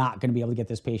arc, you're not going to be able to get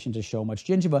this patient to show much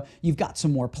gingiva. You've got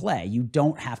some more play. You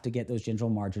don't have to get those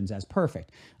gingival margins as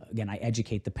perfect. Again, I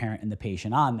educate the parent and the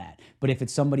patient on that. But if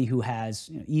it's somebody who has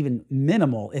even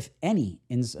minimal, if any,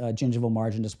 gingival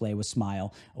margin display with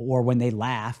smile, or when they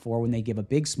laugh or when they give a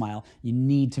big smile, you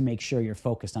need to make sure you're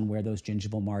focused on where those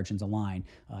gingival margins align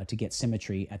to get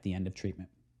symmetry at the end of treatment.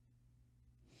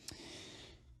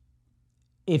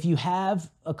 If you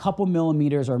have a couple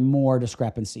millimeters or more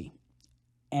discrepancy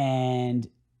and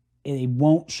it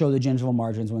won't show the gingival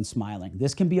margins when smiling,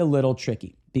 this can be a little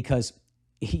tricky because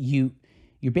you're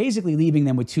basically leaving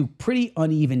them with two pretty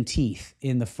uneven teeth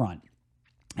in the front.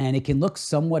 And it can look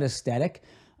somewhat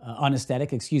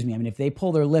unaesthetic, excuse me. I mean, if they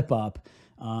pull their lip up,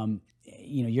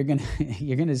 you're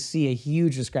gonna see a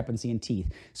huge discrepancy in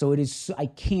teeth. So I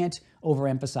can't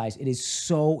overemphasize, it is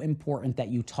so important that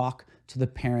you talk to the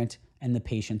parent and the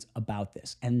patients about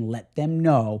this and let them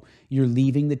know you're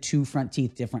leaving the two front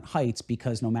teeth different heights,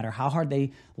 because no matter how hard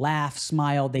they laugh,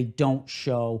 smile, they don't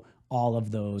show all of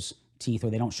those teeth,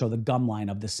 or they don't show the gum line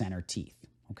of the center teeth.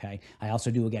 Okay. I also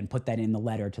do, again, put that in the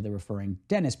letter to the referring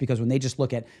dentist, because when they just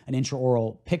look at an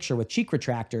intraoral picture with cheek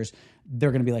retractors, they're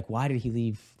going to be like, why did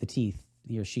he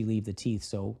or she leave the teeth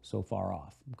so far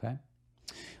off? Okay.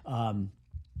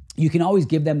 You can always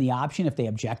give them the option if they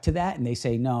object to that and they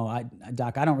say, no,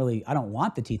 doc, I don't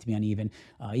want the teeth to be uneven,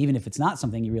 even if it's not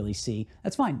something you really see.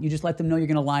 That's fine. You just let them know you're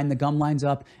going to line the gum lines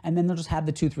up, and then they'll just have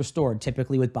the tooth restored,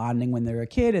 typically with bonding when they're a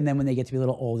kid, and then when they get to be a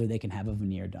little older, they can have a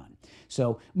veneer done.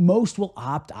 So most will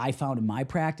opt, I found in my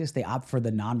practice, they opt for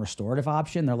the non-restorative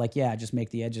option. They're like, yeah, just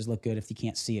make the edges look good. If you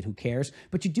can't see it, who cares?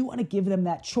 But you do want to give them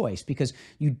that choice, because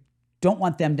you don't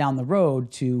want them down the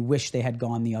road to wish they had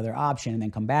gone the other option and then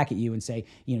come back at you and say,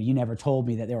 you never told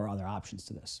me that there were other options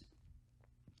to this.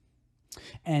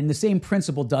 And the same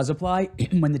principle does apply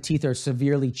when the teeth are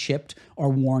severely chipped or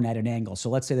worn at an angle. So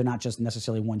let's say they're not just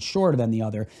necessarily one shorter than the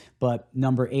other, but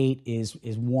number 8 is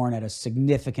worn at a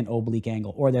significant oblique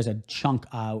angle, or there's a chunk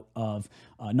out of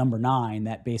number 9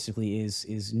 that basically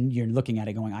is you're looking at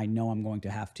it going, I know I'm going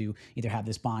to have to either have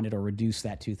this bonded or reduce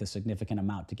that tooth a significant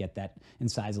amount to get that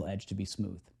incisal edge to be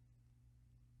smooth.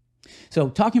 So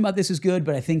talking about this is good,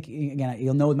 but I think, again,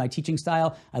 you'll know with my teaching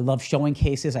style, I love showing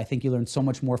cases. I think you learn so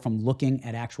much more from looking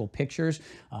at actual pictures.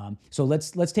 So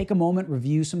let's take a moment,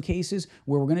 review some cases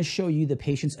where we're going to show you the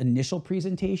patient's initial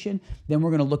presentation. Then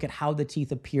we're going to look at how the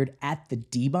teeth appeared at the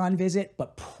debond visit,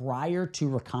 but prior to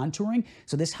recontouring.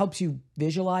 So this helps you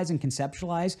visualize and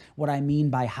conceptualize what I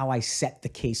mean by how I set the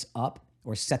case up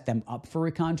or set them up for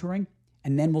recontouring.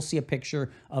 And then we'll see a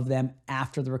picture of them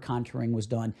after the recontouring was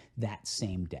done that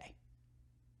same day.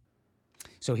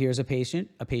 So here's a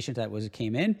patient that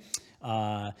came in,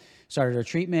 started her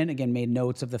treatment, again, made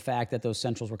notes of the fact that those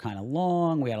centrals were kind of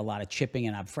long. We had a lot of chipping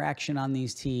and abfraction on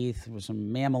these teeth. There were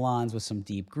some mamelons with some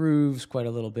deep grooves, quite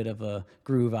a little bit of a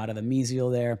groove out of the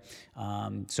mesial there.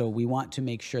 So we want to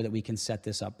make sure that we can set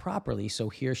this up properly. So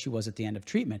here she was at the end of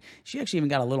treatment. She actually even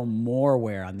got a little more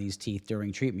wear on these teeth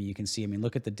during treatment. You can see,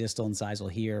 look at the distal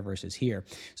incisal here versus here.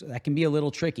 So that can be a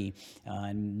little tricky.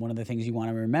 And one of the things you want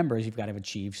to remember is you've got to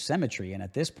achieve symmetry. And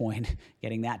at this point,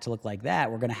 getting that to look like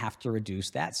that, we're going to have to reduce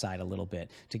that side a little bit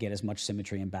to get as much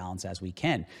symmetry and balance as we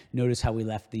can. Notice how we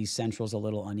left these centrals a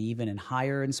little uneven and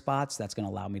higher in spots. That's going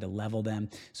to allow me to level them.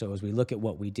 So as we look at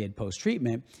what we did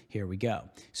post-treatment, here we go.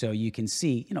 So you can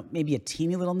see, maybe a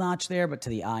teeny little notch there, but to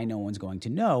the eye, no one's going to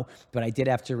know. But I did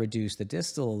have to reduce the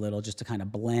distal a little just to kind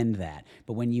of blend that.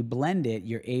 But when you blend it,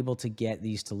 you're able to get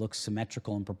these to look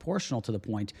symmetrical and proportional to the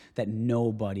point that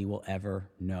nobody will ever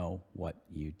know what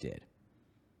you did.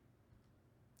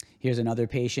 Here's another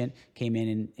patient, came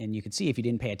in, and you can see if you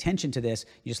didn't pay attention to this,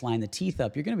 you just line the teeth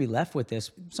up, you're going to be left with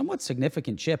this somewhat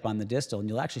significant chip on the distal, and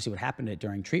you'll actually see what happened to it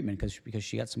during treatment because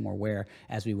she got some more wear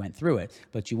as we went through it.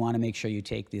 But you want to make sure you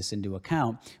take this into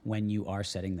account when you are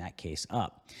setting that case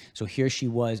up. So here she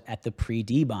was at the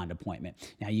pre-debond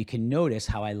appointment. Now you can notice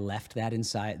how I left that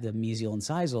inside the mesial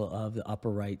incisal of the upper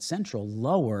right central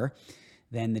lower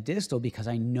than the distal because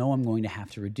I know I'm going to have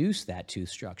to reduce that tooth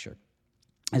structure,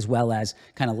 as well as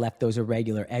kind of left those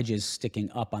irregular edges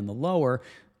sticking up on the lower,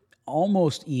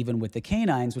 almost even with the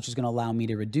canines, which is going to allow me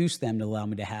to reduce them to allow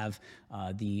me to have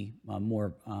the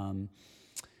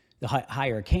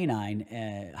higher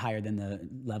canine, higher than the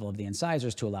level of the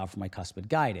incisors to allow for my cuspid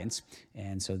guidance.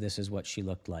 And so this is what she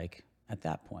looked like at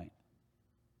that point.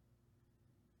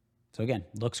 So again,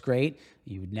 looks great.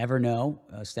 You would never know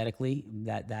aesthetically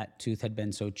that that tooth had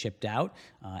been so chipped out.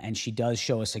 And she does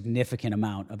show a significant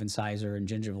amount of incisor and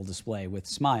gingival display with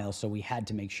smiles, so we had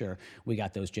to make sure we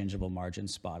got those gingival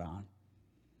margins spot on.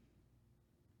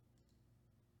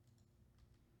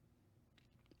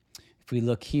 If we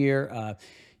look here,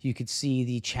 you could see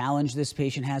the challenge this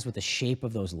patient has with the shape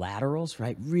of those laterals,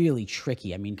 right? Really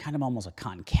tricky. Kind of almost a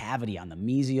concavity on the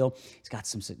mesial. He's got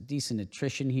some decent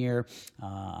attrition here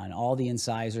on all the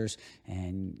incisors.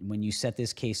 And when you set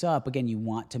this case up, again, you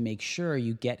want to make sure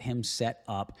you get him set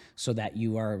up so that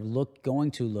you are going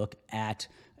to look at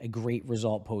a great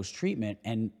result post-treatment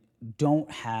and don't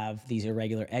have these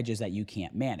irregular edges that you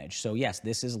can't manage. So yes,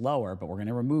 this is lower, but we're going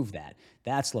to remove that.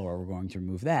 That's lower, we're going to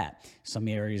remove that. Some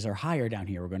areas are higher down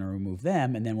here, we're going to remove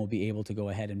them, and then we'll be able to go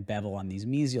ahead and bevel on these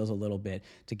mesials a little bit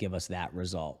to give us that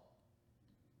result.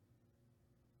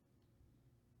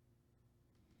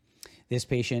 This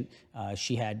patient,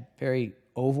 she had very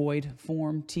ovoid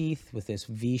form teeth with this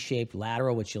V-shaped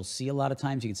lateral, which you'll see a lot of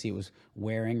times. You can see it was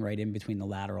wearing right in between the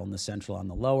lateral and the central on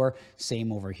the lower.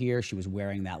 Same over here. She was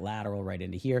wearing that lateral right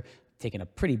into here, taking a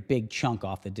pretty big chunk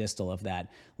off the distal of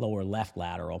that lower left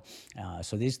lateral.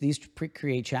 So these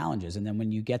create challenges. And then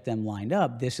when you get them lined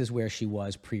up, this is where she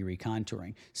was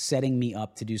pre-recontouring, setting me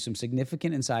up to do some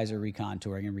significant incisor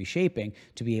recontouring and reshaping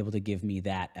to be able to give me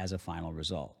that as a final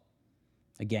result.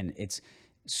 Again, it's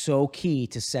so key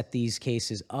to set these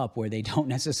cases up where they don't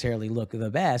necessarily look the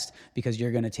best because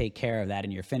you're going to take care of that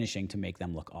in your finishing to make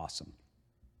them look awesome.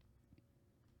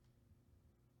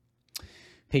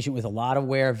 Patient with a lot of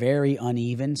wear, very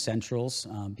uneven centrals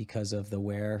because of the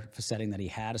wear setting that he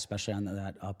had, especially on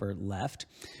that upper left.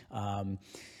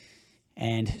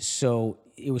 And so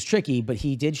it was tricky, but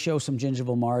he did show some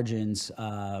gingival margins,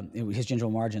 his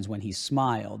gingival margins when he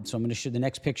smiled. So I'm going to show the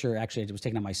next picture. Actually, it was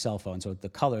taken on my cell phone, so the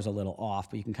color's a little off,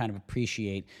 but you can kind of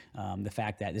appreciate the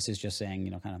fact that this is just saying,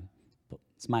 kind of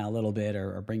smile a little bit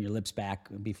or bring your lips back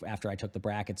after I took the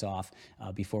brackets off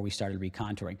before we started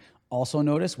recontouring. Also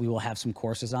notice, we will have some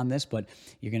courses on this, but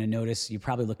you're going to notice, you're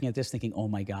probably looking at this thinking, oh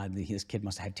my God, this kid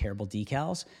must have had terrible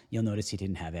decals. You'll notice he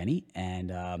didn't have any. And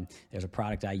there's a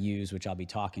product I use, which I'll be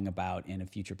talking about in a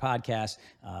future podcast,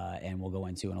 and we'll go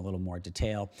into in a little more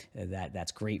detail.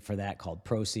 That's great for that, called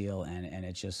ProSeal, and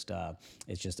it's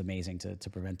just amazing to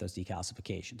prevent those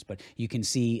decalcifications. But you can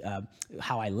see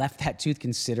how I left that tooth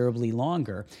considerably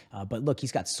longer. But look,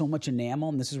 he's got so much enamel,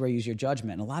 and this is where you use your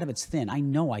judgment. And a lot of it's thin. I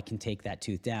know I can take that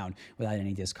tooth down without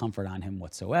any discomfort on him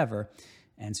whatsoever.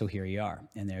 And so here you are.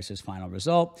 And there's his final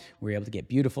result. We're able to get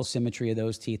beautiful symmetry of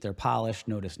those teeth. They're polished.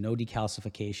 Notice no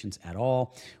decalcifications at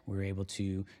all. We're able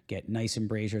to get nice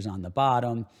embrasures on the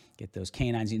bottom, get those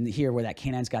canines in here where that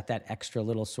canine's got that extra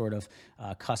little sort of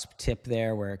cusp tip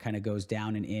there where it kind of goes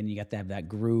down and in. You got to have that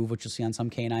groove, which you'll see on some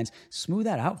canines. Smooth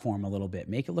that out for him a little bit.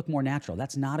 Make it look more natural.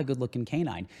 That's not a good looking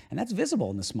canine. And that's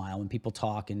visible in the smile when people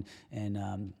talk and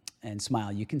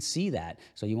smile. You can see that.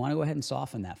 So you want to go ahead and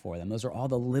soften that for them. Those are all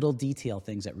the little detail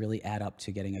things that really add up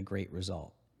to getting a great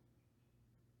result.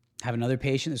 Have another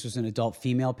patient. This was an adult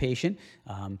female patient.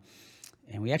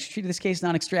 And we actually treated this case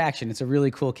non-extraction. It's a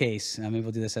really cool case. Maybe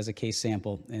we'll do this as a case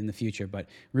sample in the future, but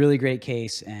really great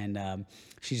case. And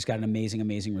she just got an amazing,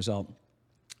 amazing result.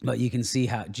 But you can see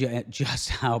how just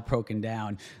how broken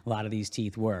down a lot of these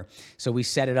teeth were. So we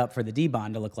set it up for the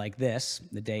debond to look like this,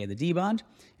 the day of the debond,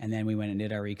 and then we went and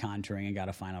did our recontouring and got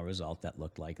a final result that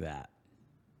looked like that.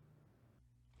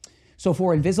 So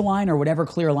for Invisalign or whatever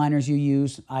clear aligners you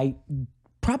use,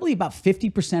 probably about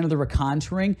 50% of the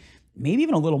recontouring, maybe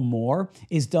even a little more,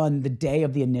 is done the day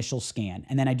of the initial scan,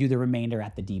 and then I do the remainder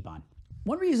at the debond.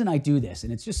 One reason I do this,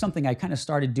 and it's just something I kind of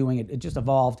started doing, it just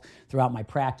evolved throughout my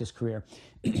practice career,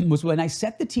 was when I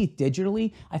set the teeth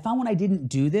digitally, I found when I didn't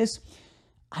do this,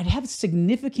 I'd have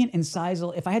significant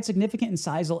incisal, if I had significant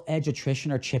incisal edge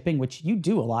attrition or chipping, which you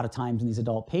do a lot of times in these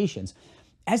adult patients,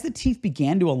 as the teeth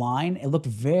began to align, it looked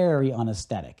very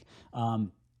unaesthetic.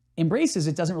 In braces,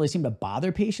 it doesn't really seem to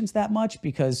bother patients that much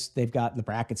because they've got the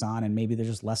brackets on and maybe they're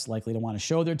just less likely to want to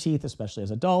show their teeth, especially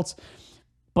as adults.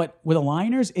 But with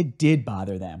aligners, it did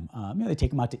bother them. They take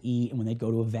them out to eat, and when they'd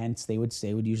go to events, they would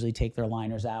usually take their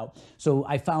aligners out. So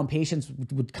I found patients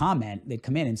would comment, they'd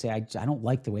come in and say, I don't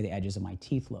like the way the edges of my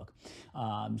teeth look.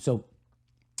 So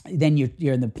then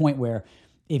you're in the point where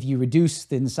if you reduce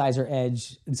the incisal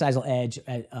edge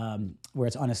at, where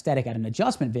it's unaesthetic at an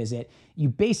adjustment visit, you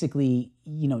basically,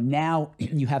 now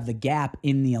you have the gap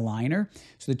in the aligner.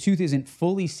 So the tooth isn't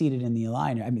fully seated in the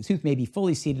aligner. I mean, the tooth may be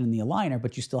fully seated in the aligner,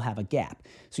 but you still have a gap.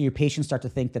 So your patients start to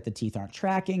think that the teeth aren't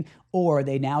tracking, or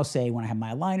they now say, when I have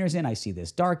my aligners in, I see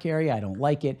this dark area, I don't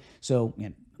like it. So,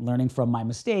 learning from my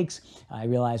mistakes, I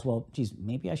realized, well, geez,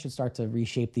 maybe I should start to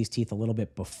reshape these teeth a little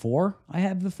bit before I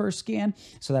have the first scan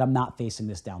so that I'm not facing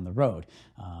this down the road.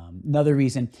 Another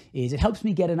reason is it helps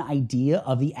me get an idea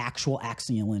of the actual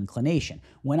axial inclination.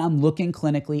 When I'm looking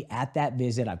clinically at that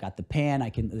visit, I've got the pan,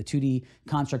 the 2D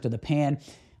construct of the pan,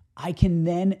 I can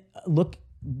then look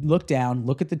down,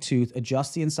 look at the tooth,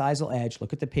 adjust the incisal edge,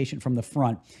 look at the patient from the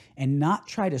front, and not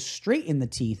try to straighten the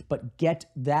teeth, but get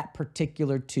that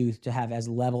particular tooth to have as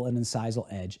level an incisal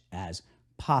edge as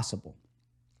possible.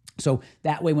 So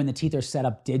that way, when the teeth are set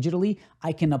up digitally,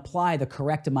 I can apply the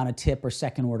correct amount of tip or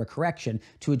second order correction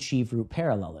to achieve root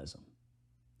parallelism.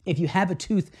 If you have a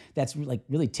tooth that's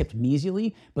really tipped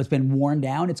mesially, but it's been worn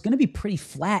down, it's going to be pretty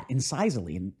flat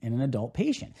incisally in an adult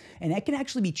patient. And that can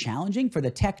actually be challenging for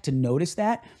the tech to notice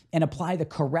that and apply the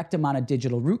correct amount of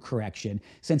digital root correction,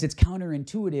 since it's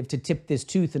counterintuitive to tip this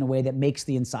tooth in a way that makes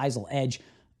the incisal edge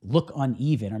look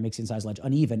uneven, or makes the incisal edge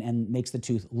uneven and makes the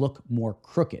tooth look more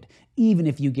crooked, even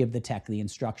if you give the tech the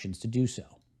instructions to do so.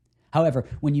 However,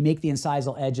 when you make the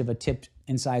incisal edge of a tipped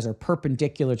incisor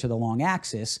perpendicular to the long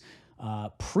axis,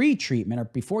 pre-treatment or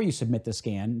before you submit the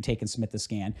scan, submit the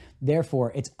scan.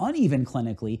 Therefore, it's uneven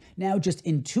clinically. Now, just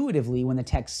intuitively, when the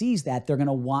tech sees that, they're going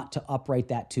to want to upright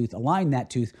that tooth, align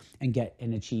that tooth, and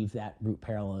achieve that root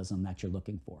parallelism that you're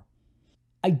looking for.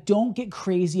 I don't get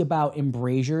crazy about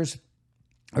embrasures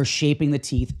or shaping the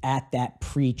teeth at that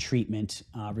pre-treatment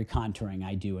recontouring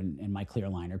I do in my clear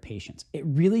aligner patients. It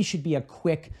really should be a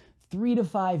quick 3 to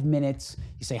 5 minutes.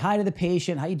 You say hi to the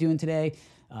patient, how you doing today?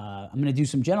 I'm going to do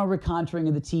some general recontouring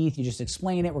of the teeth. You just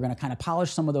explain it. We're going to kind of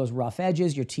polish some of those rough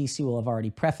edges. Your TC will have already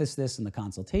prefaced this in the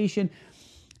consultation.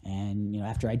 And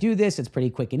after I do this, it's pretty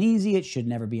quick and easy. It should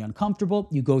never be uncomfortable.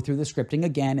 You go through the scripting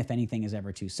again. If anything is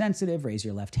ever too sensitive, raise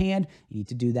your left hand. You need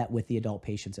to do that with the adult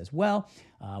patients as well.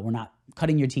 We're not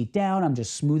cutting your teeth down. I'm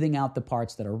just smoothing out the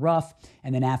parts that are rough.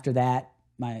 And then after that,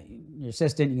 your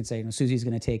assistant, you can say, Susie's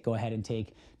going to go ahead and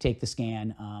take the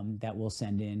scan that we'll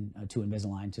send in to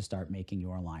Invisalign to start making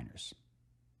your aligners.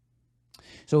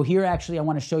 So here, actually, I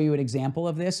want to show you an example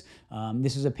of this.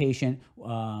 This is a patient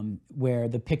where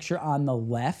the picture on the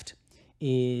left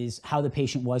is how the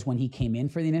patient was when he came in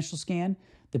for the initial scan.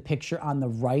 The picture on the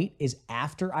right is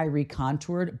after I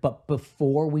recontoured, but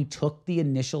before we took the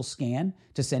initial scan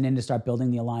to send in to start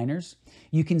building the aligners.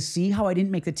 You can see how I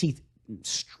didn't make the teeth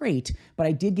straight, but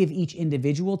I did give each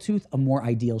individual tooth a more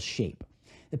ideal shape.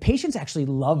 The patients actually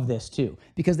love this too,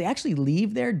 because they actually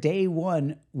leave their day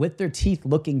one with their teeth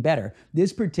looking better.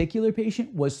 This particular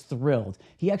patient was thrilled.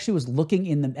 He actually was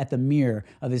looking at the mirror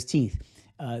of his teeth.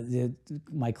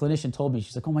 My clinician told me,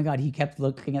 she's like, oh my God, he kept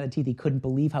looking at the teeth. He couldn't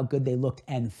believe how good they looked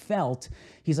and felt.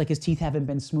 He's like, his teeth haven't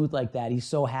been smooth like that. He's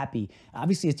so happy.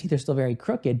 Obviously, his teeth are still very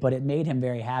crooked, but it made him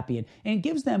very happy. And it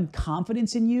gives them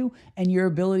confidence in you and your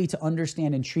ability to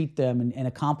understand and treat them and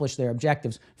accomplish their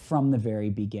objectives from the very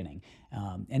beginning.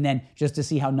 And then just to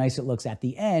see how nice it looks at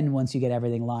the end, once you get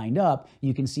everything lined up,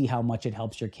 you can see how much it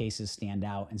helps your cases stand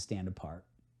out and stand apart.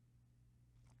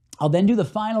 I'll then do the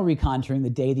final recontouring the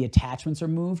day the attachments are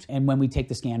moved and when we take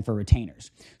the scan for retainers.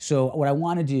 So what I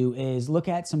want to do is look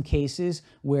at some cases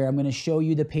where I'm going to show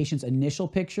you the patient's initial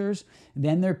pictures,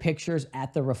 then their pictures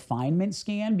at the refinement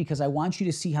scan, because I want you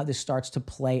to see how this starts to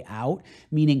play out,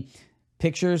 meaning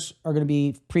pictures are going to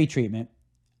be pre-treatment.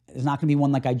 There's not going to be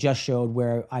one like I just showed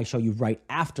where I show you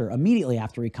immediately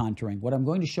after recontouring. What I'm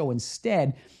going to show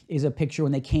instead is a picture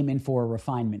when they came in for a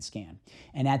refinement scan.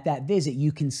 And at that visit,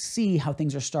 you can see how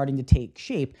things are starting to take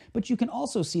shape, but you can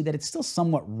also see that it's still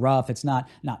somewhat rough. It's not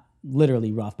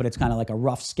literally rough, but it's kind of like a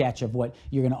rough sketch of what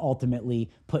you're going to ultimately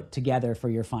put together for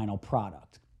your final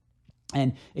product.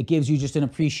 And it gives you just an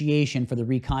appreciation for the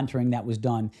recontouring that was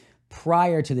done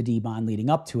prior to the debond leading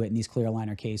up to it in these clear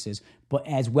aligner cases, but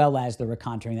as well as the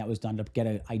recontouring that was done to get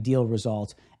an ideal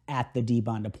result at the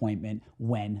debond appointment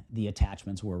when the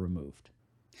attachments were removed.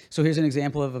 So here's an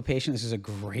example of a patient. This is a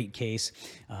great case.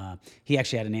 He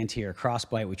actually had an anterior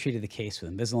crossbite. We treated the case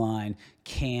with Invisalign,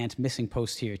 missing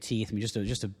posterior teeth. I mean,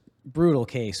 just a brutal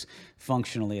case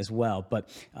functionally as well. But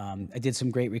I did some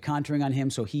great recontouring on him.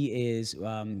 So he is...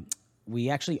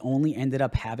 we actually only ended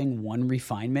up having one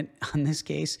refinement on this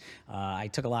case. I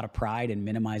took a lot of pride in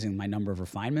minimizing my number of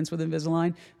refinements with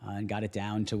Invisalign and got it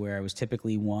down to where I was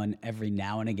typically one every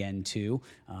now and again too.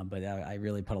 But I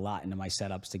really put a lot into my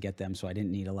setups to get them, so I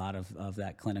didn't need a lot of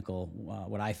that clinical,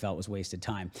 what I felt was wasted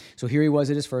time. So here he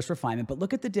was at his first refinement, but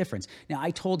look at the difference. Now,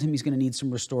 I told him he's going to need some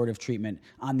restorative treatment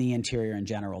on the anterior in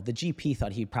general. The GP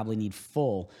thought he'd probably need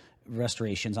full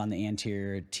restorations on the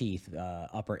anterior teeth,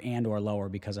 upper and or lower,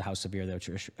 because of how severe the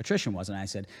attrition was. And I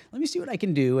said, let me see what I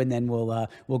can do, and then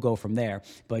we'll go from there.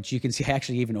 But you can see I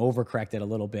actually even overcorrected a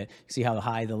little bit. See how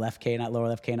high the left canine, lower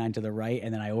left canine to the right,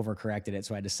 and then I overcorrected it,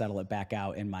 so I had to settle it back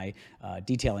out in my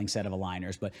detailing set of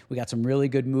aligners. But we got some really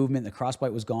good movement. The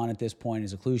crossbite was gone at this point.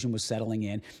 His occlusion was settling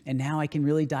in, and now I can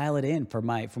really dial it in for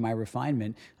my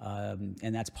refinement.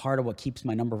 And that's part of what keeps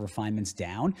my number of refinements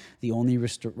down. The only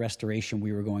restoration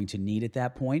we were going to need at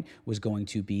that point was going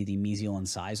to be the mesial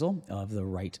incisal of the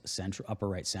upper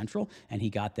right central, and he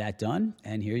got that done,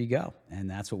 and here you go. And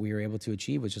that's what we were able to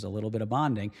achieve, which is a little bit of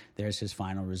bonding. There's his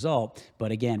final result.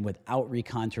 But again, without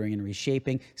recontouring and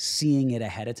reshaping, seeing it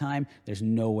ahead of time, there's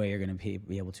no way you're going to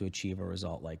be able to achieve a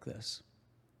result like this.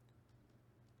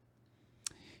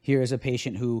 Here is a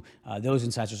patient who, those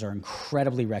incisors are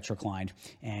incredibly retroclined,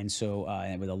 and so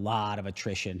with a lot of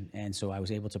attrition. And so I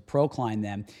was able to procline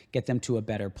them, get them to a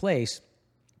better place.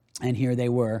 And here they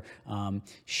were.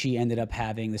 She ended up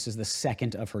having, this is the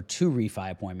second of her 2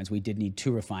 refi appointments. We did need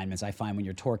 2 refinements. I find when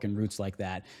you're torquing roots like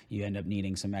that, you end up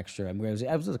needing some extra. I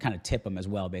was to kind of tip them as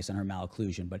well based on her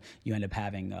malocclusion, but you end up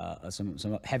having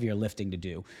some heavier lifting to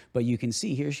do. But you can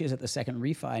see here she is at the second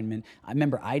refinement. I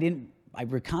remember I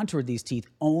recontoured these teeth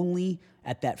only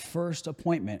at that first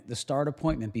appointment, the start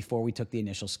appointment before we took the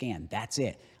initial scan. That's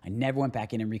it. I never went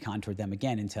back in and recontoured them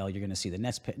again until you're going to see the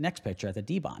next picture at the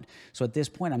debond. So at this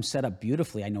point, I'm set up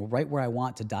beautifully. I know right where I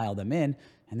want to dial them in,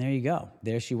 and there you go.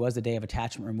 There she was the day of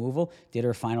attachment removal, did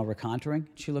her final recontouring.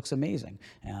 She looks amazing.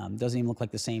 Doesn't even look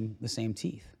like the same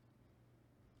teeth.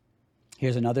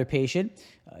 Here's another patient.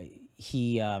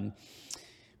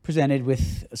 presented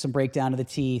with some breakdown of the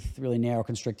teeth, really narrow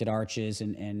constricted arches,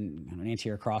 and an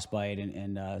anterior crossbite,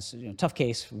 and so, tough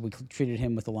case. We treated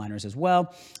him with aligners as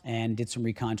well and did some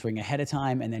recontouring ahead of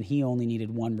time, and then he only needed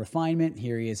one refinement.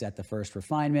 Here he is at the first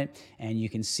refinement, and you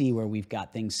can see where we've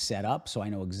got things set up, so I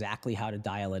know exactly how to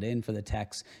dial it in for the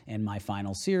techs in my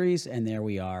final series, and there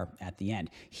we are at the end.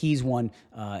 He's one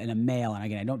in a male, and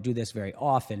again, I don't do this very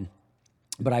often,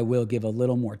 but I will give a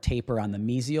little more taper on the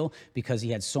mesial because he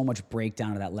had so much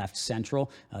breakdown of that left central.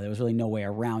 There was really no way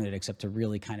around it except to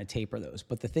really kind of taper those.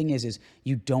 But the thing is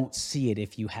you don't see it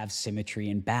if you have symmetry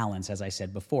and balance, as I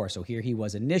said before. So here he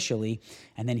was initially,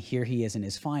 and then here he is in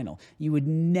his final. You would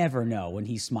never know when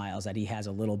he smiles that he has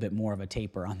a little bit more of a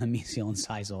taper on the mesial and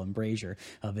incisal embrasure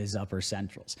of his upper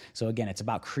centrals. So again, it's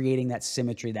about creating that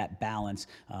symmetry, that balance,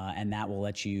 and that will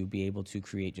let you be able to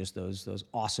create just those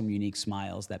awesome, unique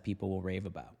smiles that people will rave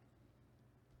about.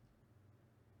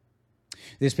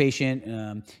 This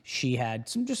patient, she had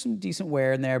some decent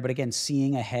wear in there, but again,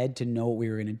 seeing ahead to know what we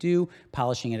were going to do,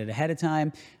 polishing it ahead of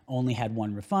time, only had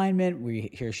one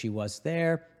refinement. Here she was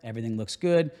there, everything looks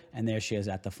good, and there she is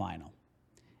at the final.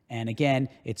 And again,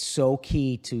 it's so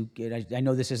key to get, I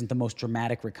know this isn't the most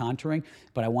dramatic recontouring,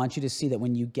 but I want you to see that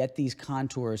when you get these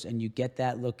contours and you get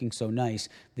that looking so nice,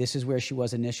 this is where she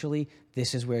was initially,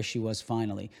 this is where she was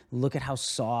finally. Look at how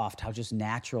soft, how just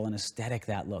natural and aesthetic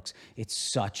that looks. It's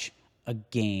such a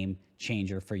game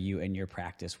changer for you and your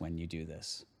practice when you do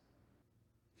this.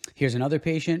 Here's another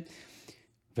patient,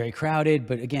 very crowded,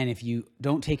 but again, if you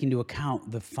don't take into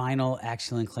account the final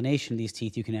axial inclination of these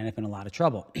teeth, you can end up in a lot of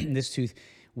trouble. This tooth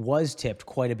was tipped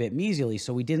quite a bit mesially,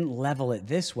 so we didn't level it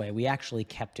this way. We actually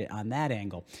kept it on that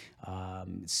angle.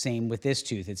 Same with this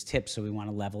tooth. It's tipped, so we want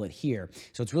to level it here.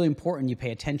 So it's really important you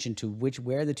pay attention to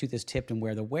where the tooth is tipped and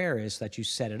where the wear is so that you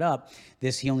set it up.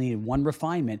 This, he only needed one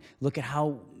refinement. Look at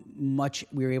how much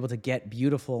we were able to get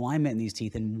beautiful alignment in these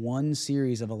teeth in one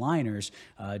series of aligners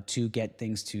to get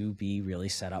things to be really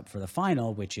set up for the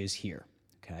final, which is here.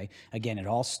 Okay. Again, it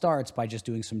all starts by just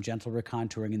doing some gentle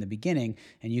recontouring in the beginning,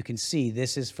 and you can see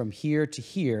this is from here to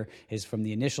here, is from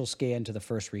the initial scan to the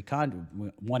first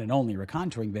one and only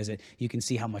recontouring visit. You can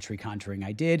see how much recontouring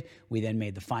I did. We then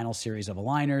made the final series of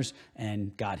aligners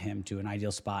and got him to an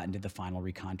ideal spot and did the final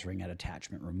recontouring at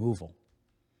attachment removal.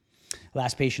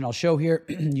 Last patient I'll show here,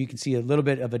 you can see a little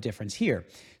bit of a difference here.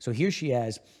 So here she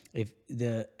has, if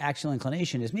the axial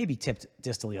inclination is maybe tipped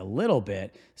distally a little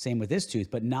bit, same with this tooth,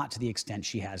 but not to the extent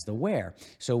she has the wear.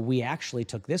 So we actually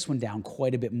took this one down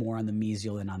quite a bit more on the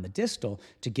mesial than on the distal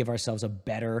to give ourselves a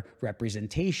better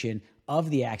representation of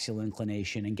the axial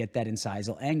inclination and get that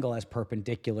incisal angle as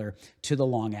perpendicular to the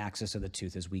long axis of the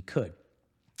tooth as we could.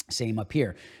 Same up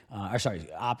here,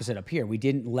 opposite up here. We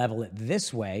didn't level it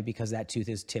this way because that tooth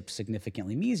is tipped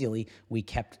significantly mesially. We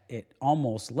kept it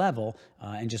almost level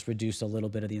and just reduced a little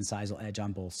bit of the incisal edge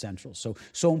on both centrals.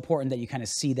 So important that you kind of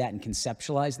see that and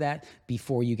conceptualize that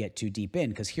before you get too deep in,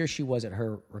 because here she was at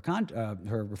her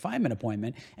refinement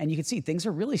appointment, and you can see things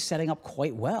are really setting up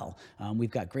quite well.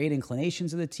 We've got great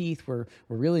inclinations of the teeth. We're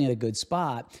really in a good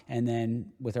spot. And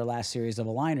then with our last series of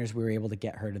aligners, we were able to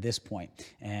get her to this point.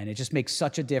 And it just makes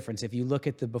such a difference. If you look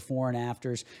at the before and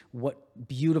afters, what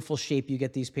beautiful shape you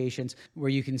get these patients, where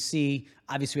you can see,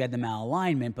 obviously we had the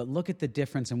malalignment, but look at the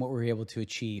difference in what we were able to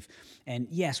achieve. And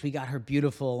yes, we got her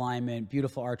beautiful alignment,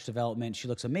 beautiful arch development. She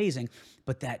looks amazing,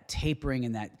 but that tapering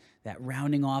and that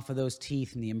rounding off of those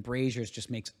teeth and the embrasures just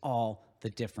makes all the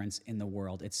difference in the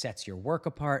world. It sets your work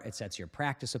apart, it sets your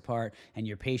practice apart, and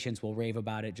your patients will rave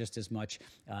about it just as much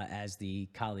as the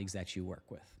colleagues that you work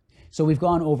with. So we've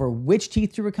gone over which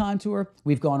teeth to recontour,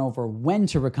 we've gone over when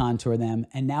to recontour them,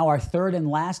 and now our third and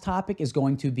last topic is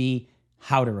going to be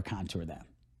how to recontour them.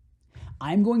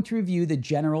 I'm going to review the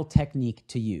general technique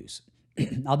to use.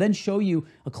 I'll then show you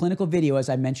a clinical video, as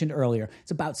I mentioned earlier.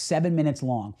 It's about 7 minutes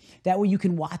long. That way you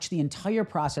can watch the entire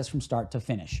process from start to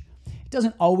finish. It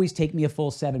doesn't always take me a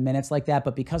full 7 minutes like that,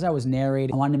 but because I was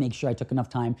narrating, I wanted to make sure I took enough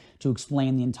time to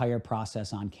explain the entire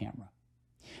process on camera.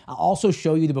 I'll also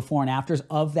show you the before and afters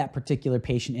of that particular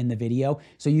patient in the video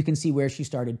so you can see where she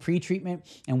started pre-treatment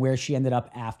and where she ended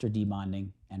up after debonding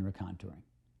and recontouring.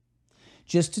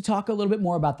 Just to talk a little bit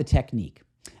more about the technique,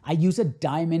 I use a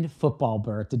diamond football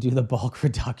burr to do the bulk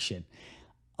reduction.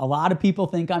 A lot of people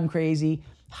think I'm crazy.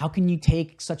 How can you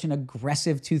take such an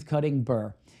aggressive tooth cutting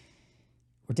burr?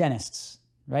 We're dentists,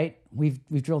 right? We've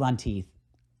drilled on teeth.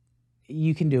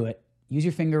 You can do it. Use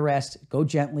your finger rest, go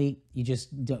gently. You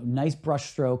just do nice brush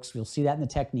strokes. You'll see that in the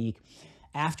technique.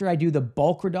 After I do the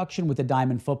bulk reduction with the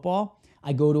diamond football,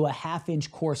 I go to a 1/2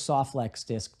 inch coarse soft flex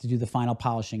disc to do the final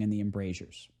polishing and the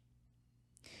embrasures.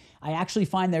 I actually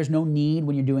find there's no need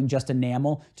when you're doing just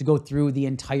enamel to go through the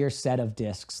entire set of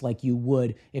discs like you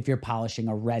would if you're polishing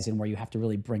a resin where you have to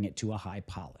really bring it to a high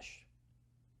polish.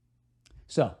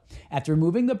 So after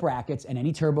removing the brackets and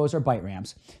any turbos or bite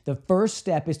ramps, the first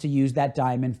step is to use that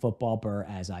diamond football burr,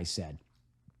 as I said.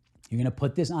 You're going to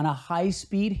put this on a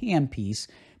high-speed handpiece,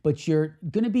 but you're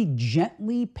going to be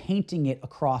gently painting it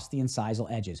across the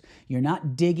incisal edges. You're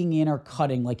not digging in or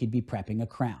cutting like you'd be prepping a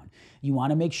crown. You want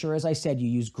to make sure, as I said, you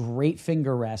use great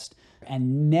finger rest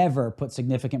and never put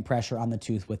significant pressure on the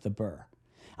tooth with the burr.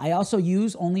 I also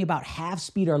use only about half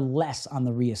speed or less on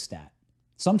the rheostat.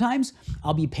 Sometimes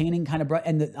I'll be painting kind of,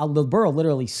 and the burr will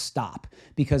literally stop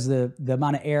because the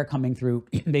amount of air coming through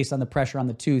based on the pressure on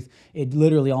the tooth, it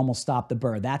literally almost stopped the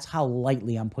burr. That's how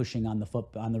lightly I'm pushing on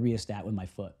the rheostat with my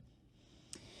foot.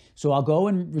 So I'll go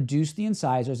and reduce the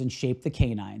incisors and shape the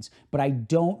canines, but I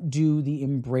don't do the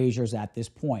embrasures at this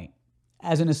point.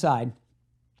 As an aside,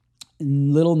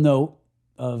 little note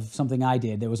of something I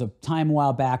did. There was a time a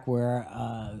while back where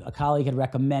a colleague had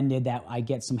recommended that I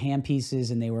get some hand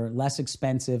pieces and they were less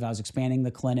expensive. I was expanding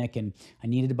the clinic and I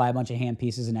needed to buy a bunch of hand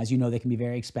pieces. And as you know, they can be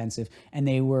very expensive. And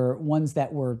they were ones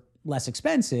that were less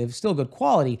expensive, still good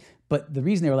quality. But the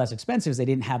reason they were less expensive is they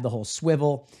didn't have the whole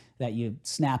swivel that you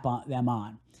snap them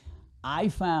on. I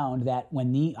found that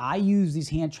when I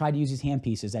tried to use these hand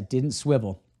pieces that didn't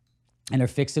swivel and are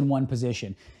fixed in one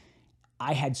position,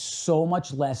 I had so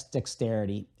much less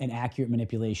dexterity and accurate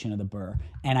manipulation of the burr,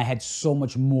 and I had so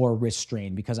much more wrist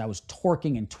strain because I was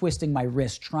torquing and twisting my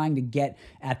wrist trying to get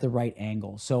at the right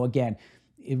angle. So again,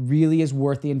 it really is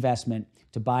worth the investment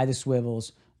to buy the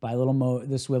swivels, buy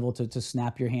the swivel to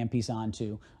snap your handpiece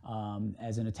onto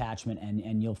as an attachment,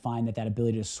 and you'll find that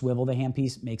ability to swivel the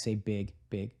handpiece makes a big,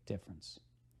 big difference.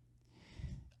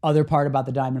 Other part about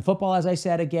the diamond football, as I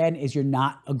said again, is you're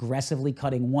not aggressively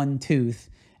cutting one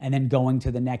tooth and then going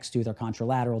to the next tooth or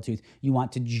contralateral tooth. You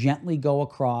want to gently go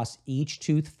across each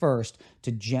tooth first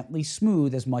to gently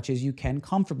smooth as much as you can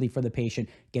comfortably for the patient,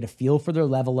 get a feel for their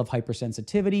level of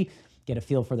hypersensitivity, get a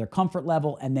feel for their comfort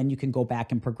level, and then you can go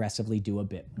back and progressively do a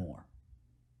bit more.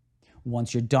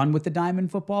 Once you're done with the diamond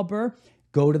football burr,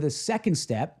 go to the second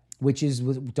step, which is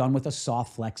done with a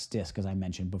soft flex disc, as I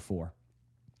mentioned before.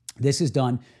 This is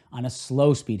done on a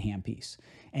slow speed handpiece.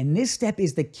 And this step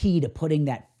is the key to putting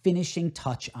that finishing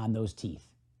touch on those teeth.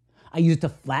 I use it to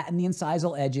flatten the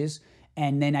incisal edges,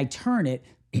 and then I turn it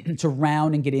to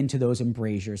round and get into those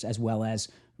embrasures, as well as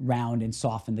round and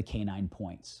soften the canine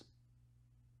points.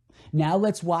 Now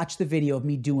let's watch the video of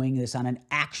me doing this on an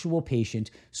actual patient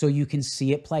so you can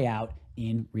see it play out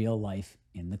in real life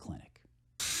in the clinic.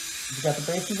 We've got the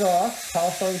braces off,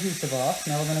 polish all the adhesive off.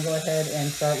 Now we're going to go ahead and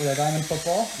start with our diamond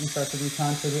football and start to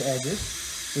recontour the edges.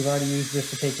 We've already used this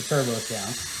to take the turbos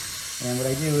down. And what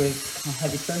I do is I'll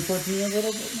have you turn towards me a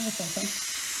little bit more, something.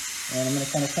 And I'm going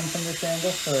to kind of come from this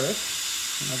angle first.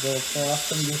 And I'll go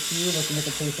across from this view, looking at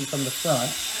the patient from the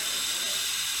front.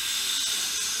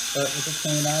 Start with the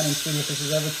canine and see if this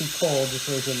is ever too cold, just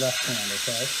raise your left hand,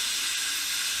 okay?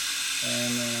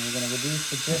 And then we're going to reduce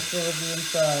the distal of the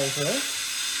incisor,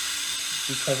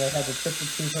 because I had to tip the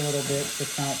tooth a little bit to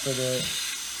count for the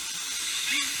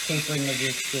tapering of the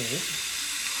extrude.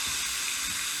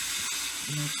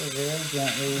 And so very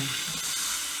gently.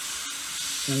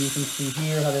 And you can see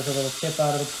here how there's a little tip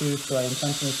out of the tooth, so I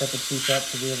intentionally set the tooth up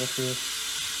to be able to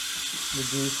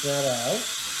reduce that out.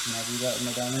 And I'll do that with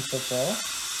my diamond football.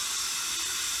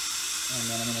 And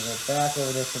then I'm going to go back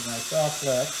over this with my soft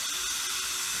flex.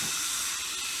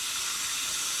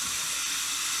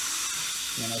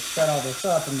 And I set all this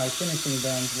up in my finishing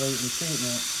bends late in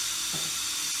treatment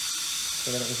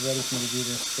so that it was ready for me to do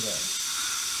this today.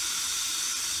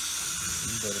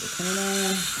 Go to the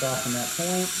canine, soften that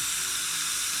point.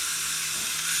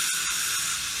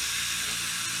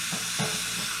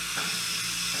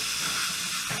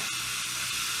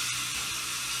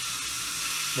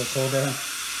 A little cold there?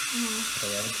 Okay,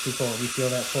 yeah, it's too cold. You feel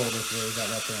that cold, it's really got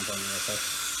that cramp on you, okay?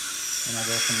 And I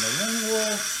go from the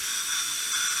lingual.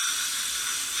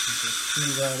 Just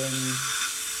smooth out any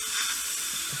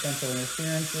potential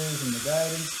interferences in the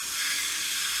guidance.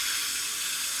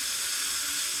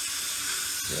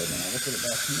 Good, and I'll look at it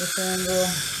back from this angle.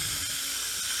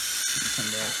 And come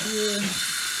back here.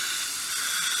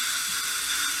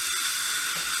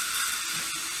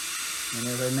 And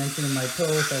as I mentioned in my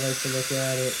post, I like to look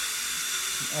at it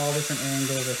from all different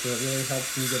angles. I feel it really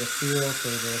helps me get a feel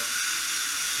for the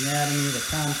anatomy, the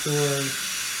contours.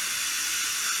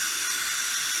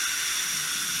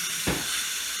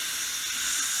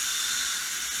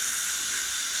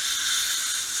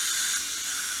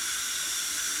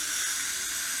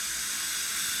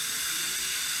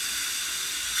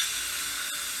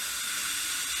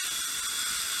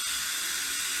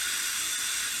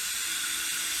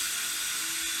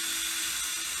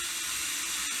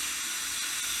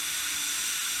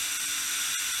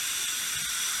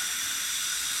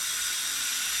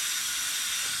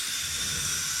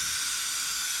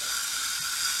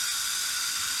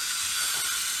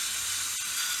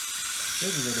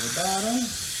 Good, we go to the bottom.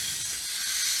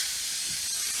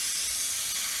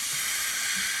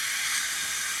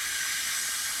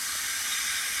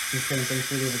 The same thing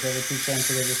for you. If it's ever too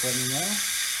sensitive, just let me know. A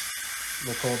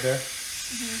little cold there?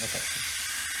 Okay.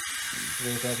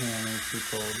 Raise that hand when it's too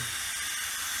cold.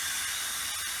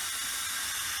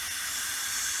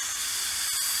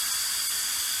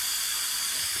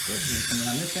 Good. And coming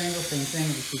on this angle, same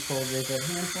thing. If it's too cold, raise that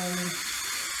hand for me.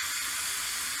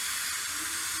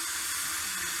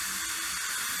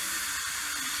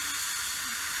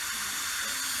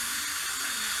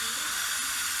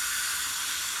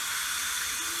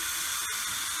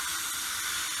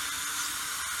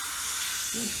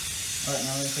 All right,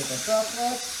 now we're going to take our soft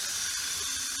wax.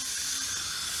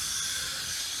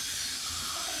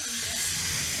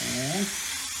 And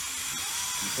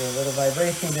do a little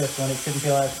vibration of this one. It shouldn't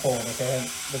feel as cold, okay?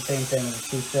 The same thing, if it's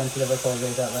too sensitive or cold,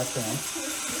 raise that left hand.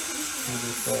 You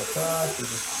just go across, you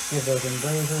just give those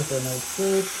embrasures a nice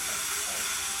shape.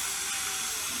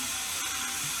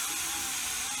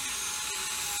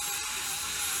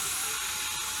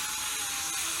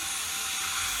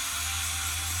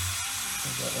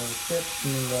 That little tip,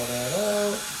 smooth all that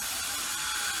out.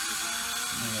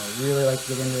 And I really like to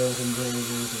get into those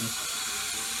embrasures and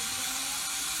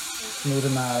smooth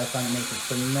them out. I find it makes a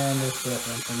tremendous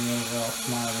difference in the overall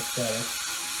smile aesthetic.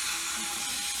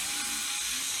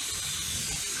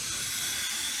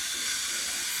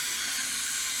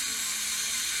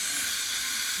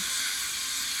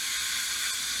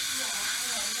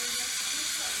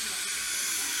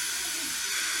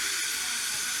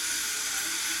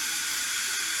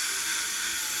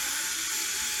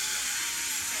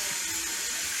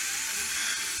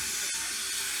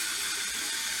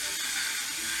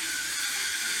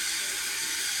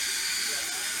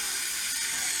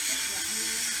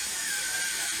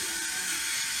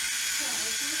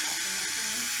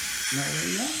 Not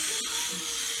really yet.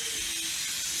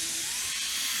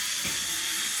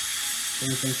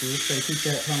 Same thing for you. So keep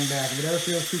that tongue back. If it ever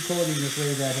feels too cold, you can just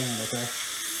raise that hand, okay?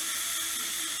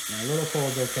 Now, a little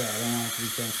cold's okay. I don't want it to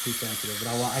be too sensitive,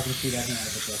 but I can see that hand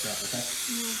if it goes up, okay?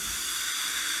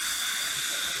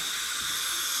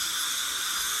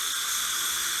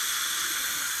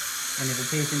 And if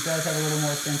the patient does have a little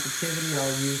more sensitivity,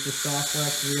 I'll use the soft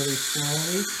wax really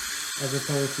slowly, as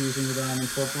opposed to using it on in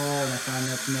football, and I find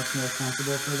that's much more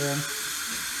comfortable for them.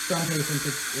 Some patients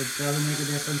it doesn't make a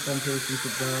difference, some patients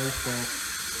it does, so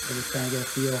I just kind of get a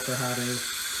feel for how they're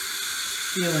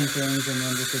feeling things and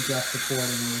then just adjust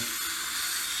accordingly.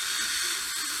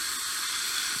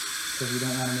 Because we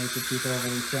don't want to make the tooth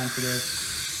overly sensitive,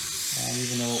 and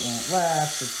even though it won't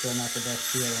last, it's still not the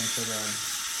best feeling for them.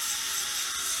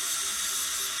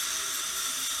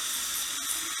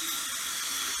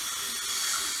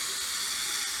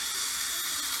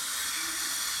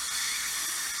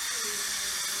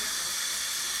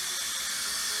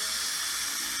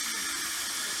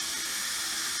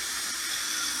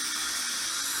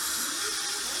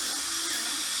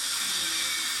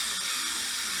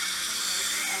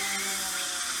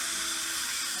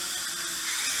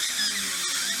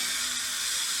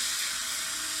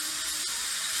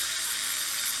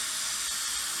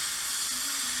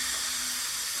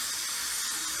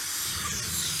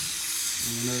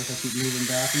 And you notice I keep moving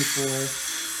back and forth.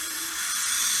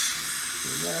 So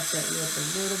rest that lip a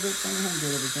little bit from the hand.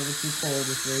 If it's never too cold,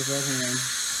 just raise that hand.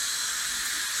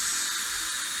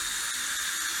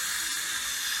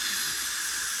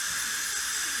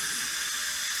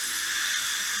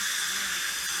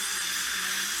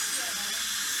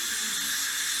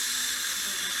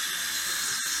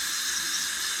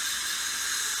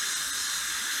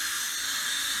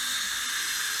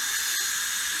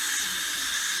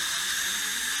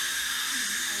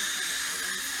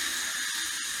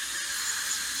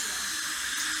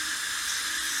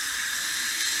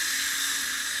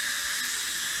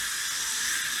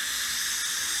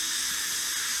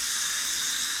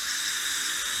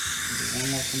 One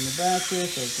more from the back here,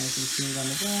 so it's nice and smooth on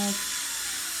the back.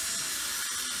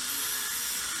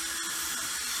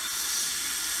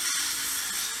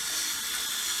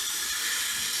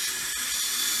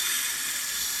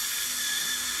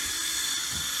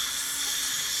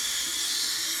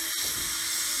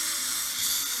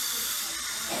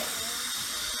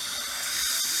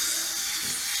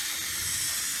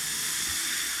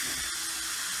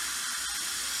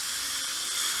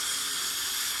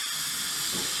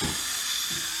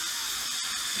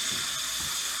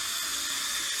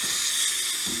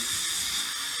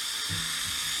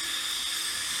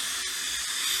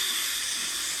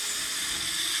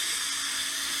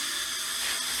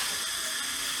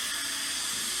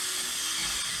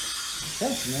 Okay,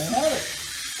 and there you have it.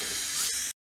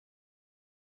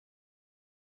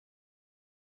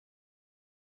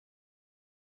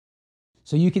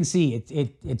 So you can see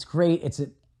it's great. It's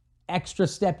an extra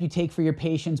step you take for your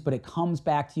patients, but it comes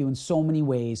back to you in so many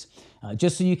ways.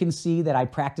 Just so you can see that I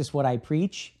practice what I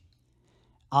preach,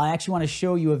 I actually want to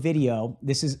show you a video.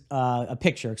 This is a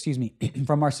picture,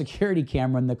 from our security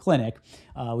camera in the clinic.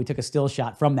 We took a still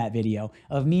shot from that video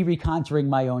of me recontouring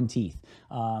my own teeth.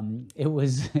 It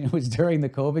was during the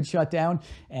COVID shutdown,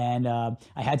 and I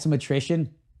had some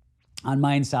attrition on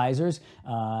my incisors,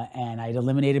 and I'd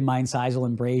eliminated my incisal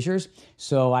embrasures.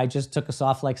 So I just took a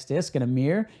Softflex disc and a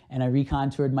mirror, and I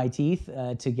recontoured my teeth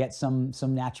to get some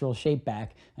natural shape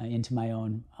back into my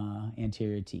own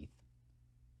anterior teeth.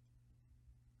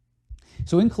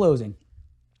 So in closing,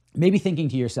 maybe thinking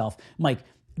to yourself, Mike,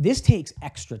 this takes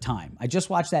extra time. I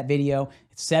just watched that video.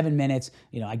 It's 7 minutes.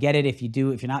 I get it. If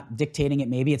you're not dictating it,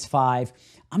 maybe it's 5.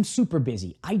 I'm super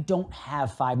busy. I don't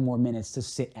have 5 more minutes to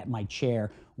sit at my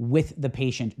chair with the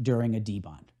patient during a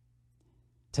debond.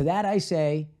 To that I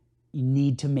say, you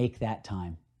need to make that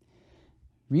time.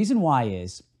 Reason why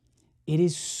is, it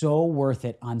is so worth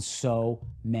it on so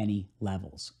many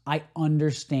levels. I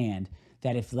understand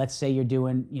that if, let's say you're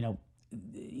doing,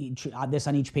 this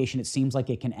on each patient, it seems like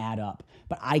it can add up.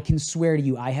 But I can swear to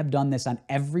you, I have done this on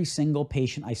every single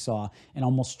patient I saw in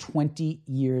almost 20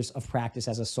 years of practice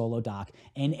as a solo doc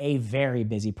in a very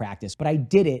busy practice. But I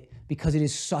did it because it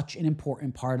is such an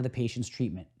important part of the patient's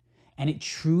treatment. And it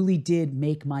truly did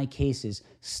make my cases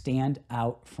stand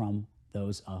out from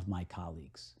those of my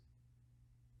colleagues.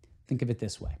 Think of it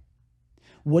this way.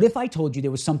 What if I told you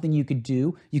there was something you could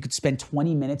do? You could spend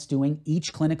 20 minutes doing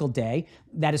each clinical day.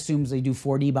 That assumes they do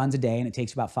 4 debonds a day, and it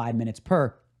takes about 5 minutes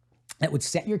per. That would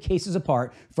set your cases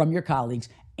apart from your colleagues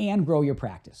and grow your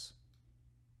practice.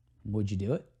 Would you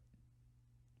do it?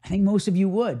 I think most of you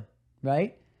would,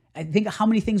 right? I think how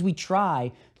many things we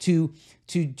try to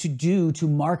do to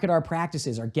market our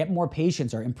practices or get more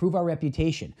patients or improve our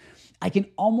reputation. I can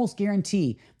almost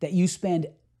guarantee that you spend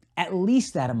at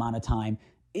least that amount of time,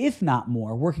 if not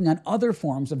more, working on other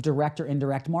forms of direct or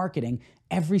indirect marketing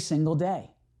every single day.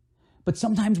 But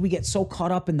sometimes we get so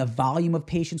caught up in the volume of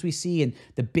patients we see and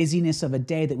the busyness of a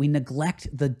day that we neglect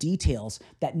the details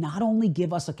that not only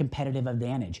give us a competitive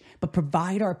advantage, but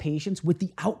provide our patients with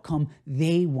the outcome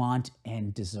they want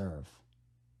and deserve.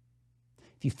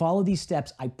 If you follow these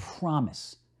steps, I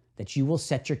promise that you will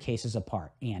set your cases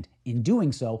apart, and in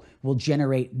doing so, will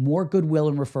generate more goodwill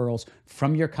and referrals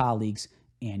from your colleagues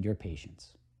and your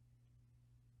patients.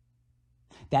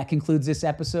 That concludes this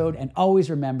episode, and always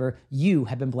remember, you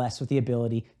have been blessed with the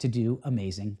ability to do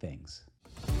amazing things.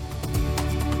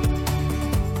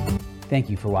 Thank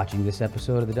you for watching this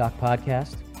episode of the Doc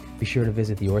Podcast. Be sure to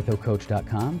visit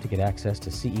theorthocoach.com to get access to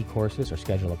CE courses or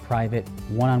schedule a private,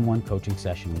 one-on-one coaching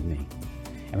session with me.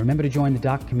 And remember to join the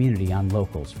Doc community on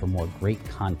Locals for more great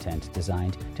content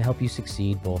designed to help you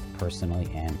succeed both personally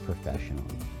and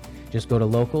professionally. Just go to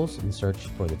Locals and search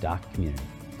for the Doc community.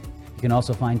 You can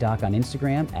also find Doc on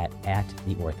Instagram at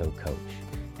 @theorthocoach.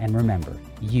 And remember,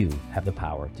 you have the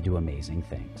power to do amazing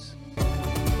things.